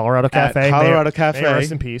at Colorado Cafe. at Colorado May- Cafe. may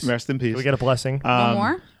rest in peace. Rest in peace. Can we get a blessing? No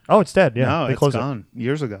more? Oh, it's dead. Yeah, no, they it's closed it. gone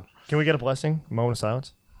years ago. Can we get a blessing? A moment of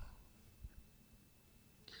silence.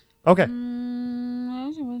 Okay.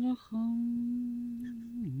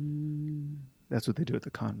 That's what they do at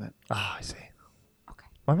the convent. Ah, I see. Okay.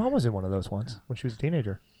 My mom was in one of those once when she was a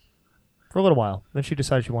teenager. For a little while. Then she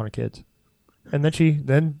decided she wanted kids. And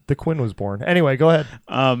then the Quinn was born. Anyway, go ahead.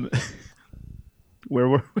 Where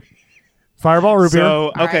were we? Fireball root beer.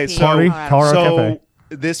 So okay, R.I.P. so Party, Colorado so Cafe.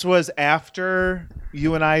 this was after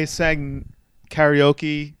you and I sang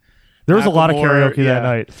karaoke. There was a lot of Macklemore, karaoke yeah. that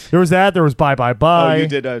night. There was that. There was Bye Bye Oh, Bye. you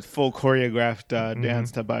did a full choreographed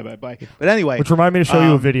dance to Bye Bye Bye. But anyway, Which reminded me to show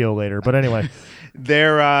you a video later. But anyway,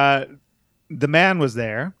 the man was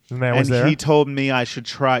there. the man was and there. he told me I should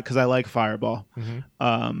try because I like Fireball.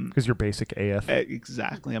 Because you're basic AF.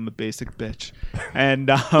 Exactly, I'm a basic bitch, and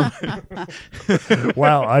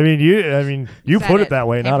Wow. I mean, you Said put it that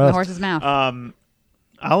way, Came not from the us. horse's mouth.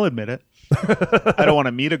 I'll admit it. I don't want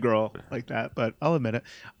to meet a girl like that, but I'll admit it.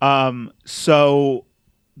 So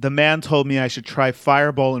the man told me I should try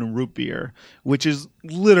Fireball and root beer, which is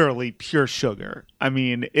literally pure sugar. I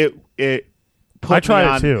mean, it put I tried me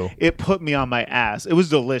it on, too. It put me on my ass. It was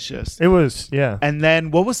delicious. It was, yeah. And then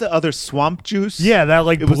what was the other swamp juice? Yeah, that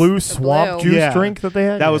like It was- blue The swamp blue. juice Yeah. drink that they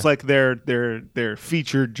had. That Yeah. was like their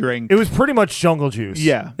featured drink. It was pretty much jungle juice.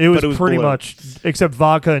 Yeah, It was, but it was pretty blue. much, except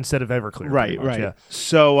vodka instead of Everclear. Right, pretty much, right. Yeah.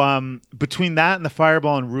 So between that and the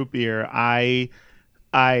Fireball and root beer, I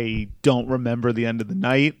don't remember the end of the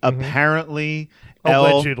night. Apparently,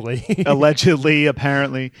 Allegedly.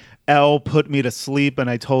 apparently, Elle put me to sleep, and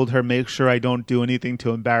I told her make sure I don't do anything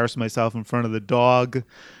to embarrass myself in front of the dog.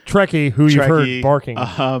 Trekkie, who you've heard Trekkie, barking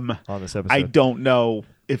on this episode. I don't know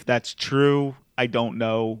if that's true. I don't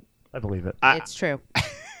know. I believe it. It's true.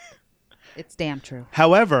 It's damn true.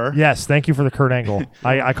 However, Yes, thank you for the Kurt Angle.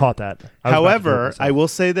 I caught that. however, I will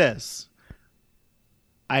say this: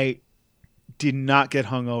 I did not get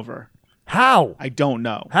hungover. How? I don't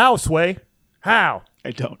know. How, Sway? How?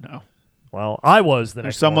 I don't know. Well, I was the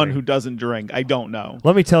There's next someone morning. who doesn't drink. I don't know.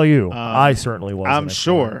 Let me tell you, I certainly was. the I'm next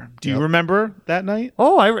sure. morning. Do you Yep. remember that night?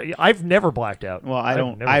 Oh, I've never blacked out. Well, I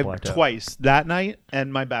don't. never I've blacked out. twice that night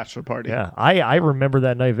and my bachelor party. Yeah, I remember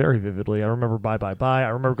that night very vividly. I remember Bye Bye Bye. I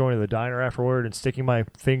remember going to the diner afterward and sticking my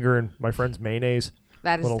finger in my friend's mayonnaise.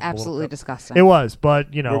 That is Little- absolutely little- disgusting. It was,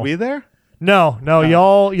 but you know, Were we there? no,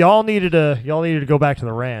 y'all needed to go back to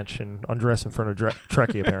the ranch and undress in front of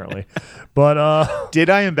Trekkie apparently, but Did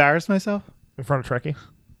I embarrass myself? in front of Trekkie.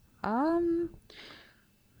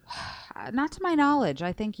 Not to my knowledge.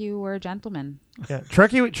 I think you were a gentleman. Yeah,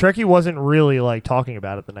 Trekkie wasn't really like talking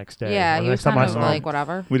about it the next day. Yeah, The he was next time kind I of saw him, like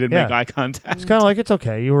whatever. We didn't Yeah. make eye contact. it's kind of like it's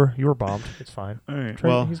okay. You were bombed. It's fine. All right. Trekkie,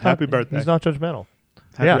 Well, he's happy not, birthday. He's not judgmental.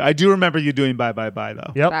 Happy- yeah. I do remember you doing bye bye bye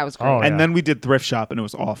though. Yep. That was great. Oh, And yeah. then we did thrift shop and it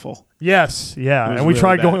was awful. Yes, yeah, It was and we really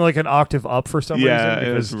tried bad. going like an octave up for some Yeah,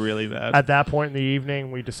 reason it was because really bad. at that point in the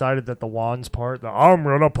evening we decided that the wands part, the I'm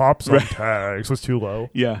gonna pop some tags, was too low.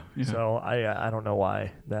 yeah. So I don't know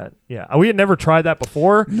why that. Yeah, we had never tried that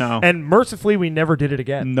before. No. and mercifully we never did it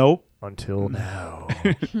again Nope. until now.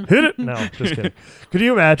 Hit it? No, just kidding. Could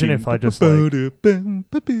you imagine if I just like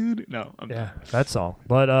No. yeah that song?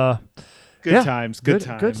 But Good yeah, times. Good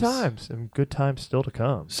times. Good times, and good times still to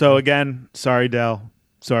come. So again, sorry, Dell.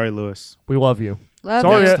 Sorry, Lewis. We love you. Love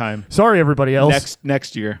Sorry, you. Next time. Sorry, everybody else.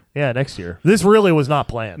 Next year. Yeah, next year. This really was not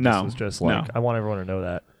planned. No. This was just like, No. I want everyone to know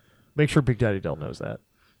that. Make sure Big Daddy Dell knows that.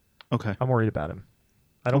 Okay. I'm worried about him.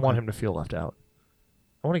 I don't want him to feel left out.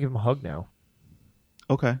 I want to give him a hug now.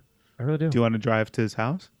 Okay. I really do. Do you want to drive to his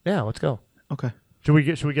house? Yeah, let's go. Okay. Should we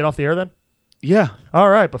get off the air then? Yeah. All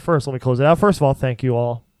right, but first let me close it out. First of all, thank you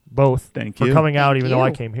all both Thank for you. coming out, Thank even though I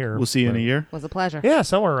you. came here. We'll see you in a But- year. Was a pleasure. Yeah,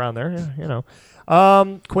 somewhere around there. Yeah, you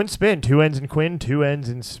know. Quinn Spin, 2 N's in Quinn, 2 N's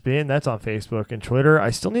in Spin. That's on Facebook and Twitter.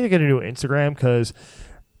 I still need to get a new Instagram because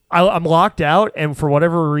I'm locked out, and for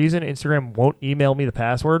whatever reason, Instagram won't email me the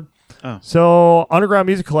password. Oh. So Underground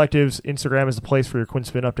Music Collective's Instagram is the place for your Quinn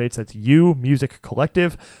Spin updates. That's You Music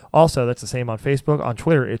Collective. Also, that's the same on Facebook. On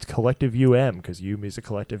Twitter, it's Collective UM because You Music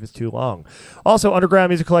Collective is too long. Also, Underground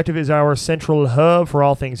Music Collective is our central hub for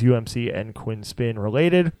all things UMC and Quinn Spin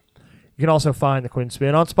related. You can also find the Quinn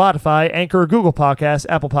Spin on Spotify, Anchor, Google Podcasts,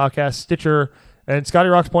 Apple Podcasts, Stitcher, and Scotty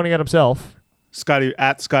Rock's pointing at himself. Scotty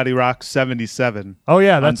Rock 77. Oh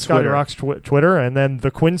yeah, On that's Scotty Twitter. Rock's Twitter, and then the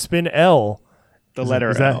Quinn Spin L. The letter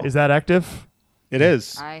is L. that active? It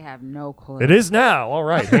is. I have no clue. It is now. All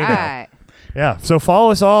right. Hey All now. right. Yeah. So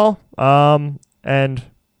follow us all. And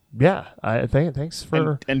yeah, thanks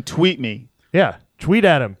for And tweet me. yeah. Tweet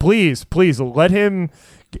at him, please. Let him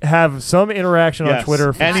have some interaction on Yes.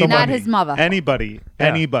 Twitter from Anybody. Not his mother. Anybody. Yeah.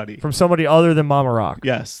 Anybody. from somebody other than Mama Rock.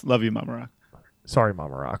 Yes. Love you, Mama Rock. Sorry,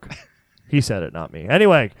 Mama Rock. He said it, not me.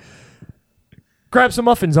 Anyway, grab some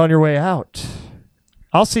muffins on your way out.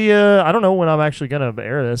 I'll see you. I don't know when I'm actually going to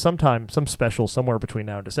air this. Sometime, some special somewhere between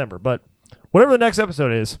now and December. But whatever the next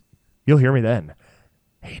episode is, you'll hear me then.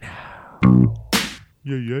 Hey now.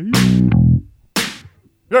 Yeah, yeah.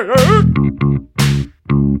 Yeah, yeah.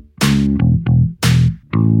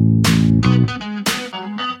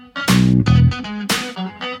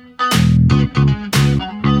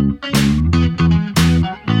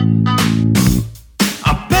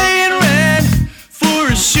 I'm paying rent for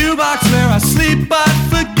a shoebox where I sleep but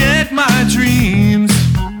forget my dreams.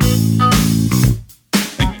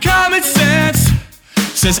 And common sense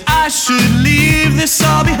says I should leave this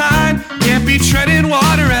all behind. Can't be treading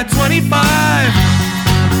water at 25.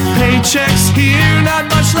 Paychecks here, not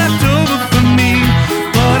much left over for me.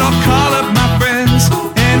 But I'll call up my friends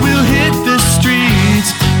and we'll hit the streets.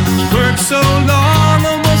 Worked so long,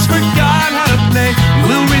 almost forgot how to play.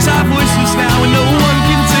 We'll raise our voices now and no one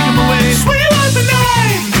can take them away. Swing on the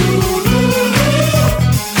night.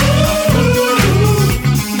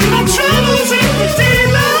 My troubles in the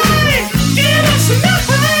daylight. Give us a night.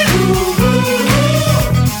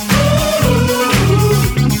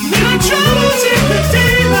 My troubles in the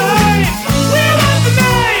daylight. We want the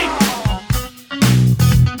night.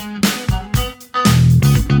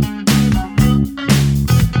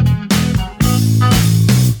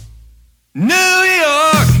 New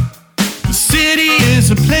York, the city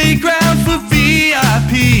is a playground for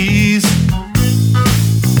VIPs.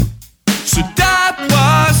 So that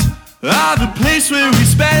was the place where we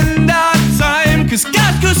spend our time. Cause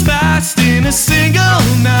God goes fast in a single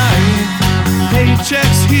night.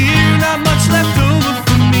 Paychecks here, not much left over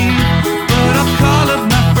for me. But I'll call up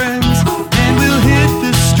my friends and we'll hit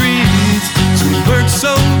the streets. So we work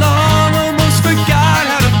so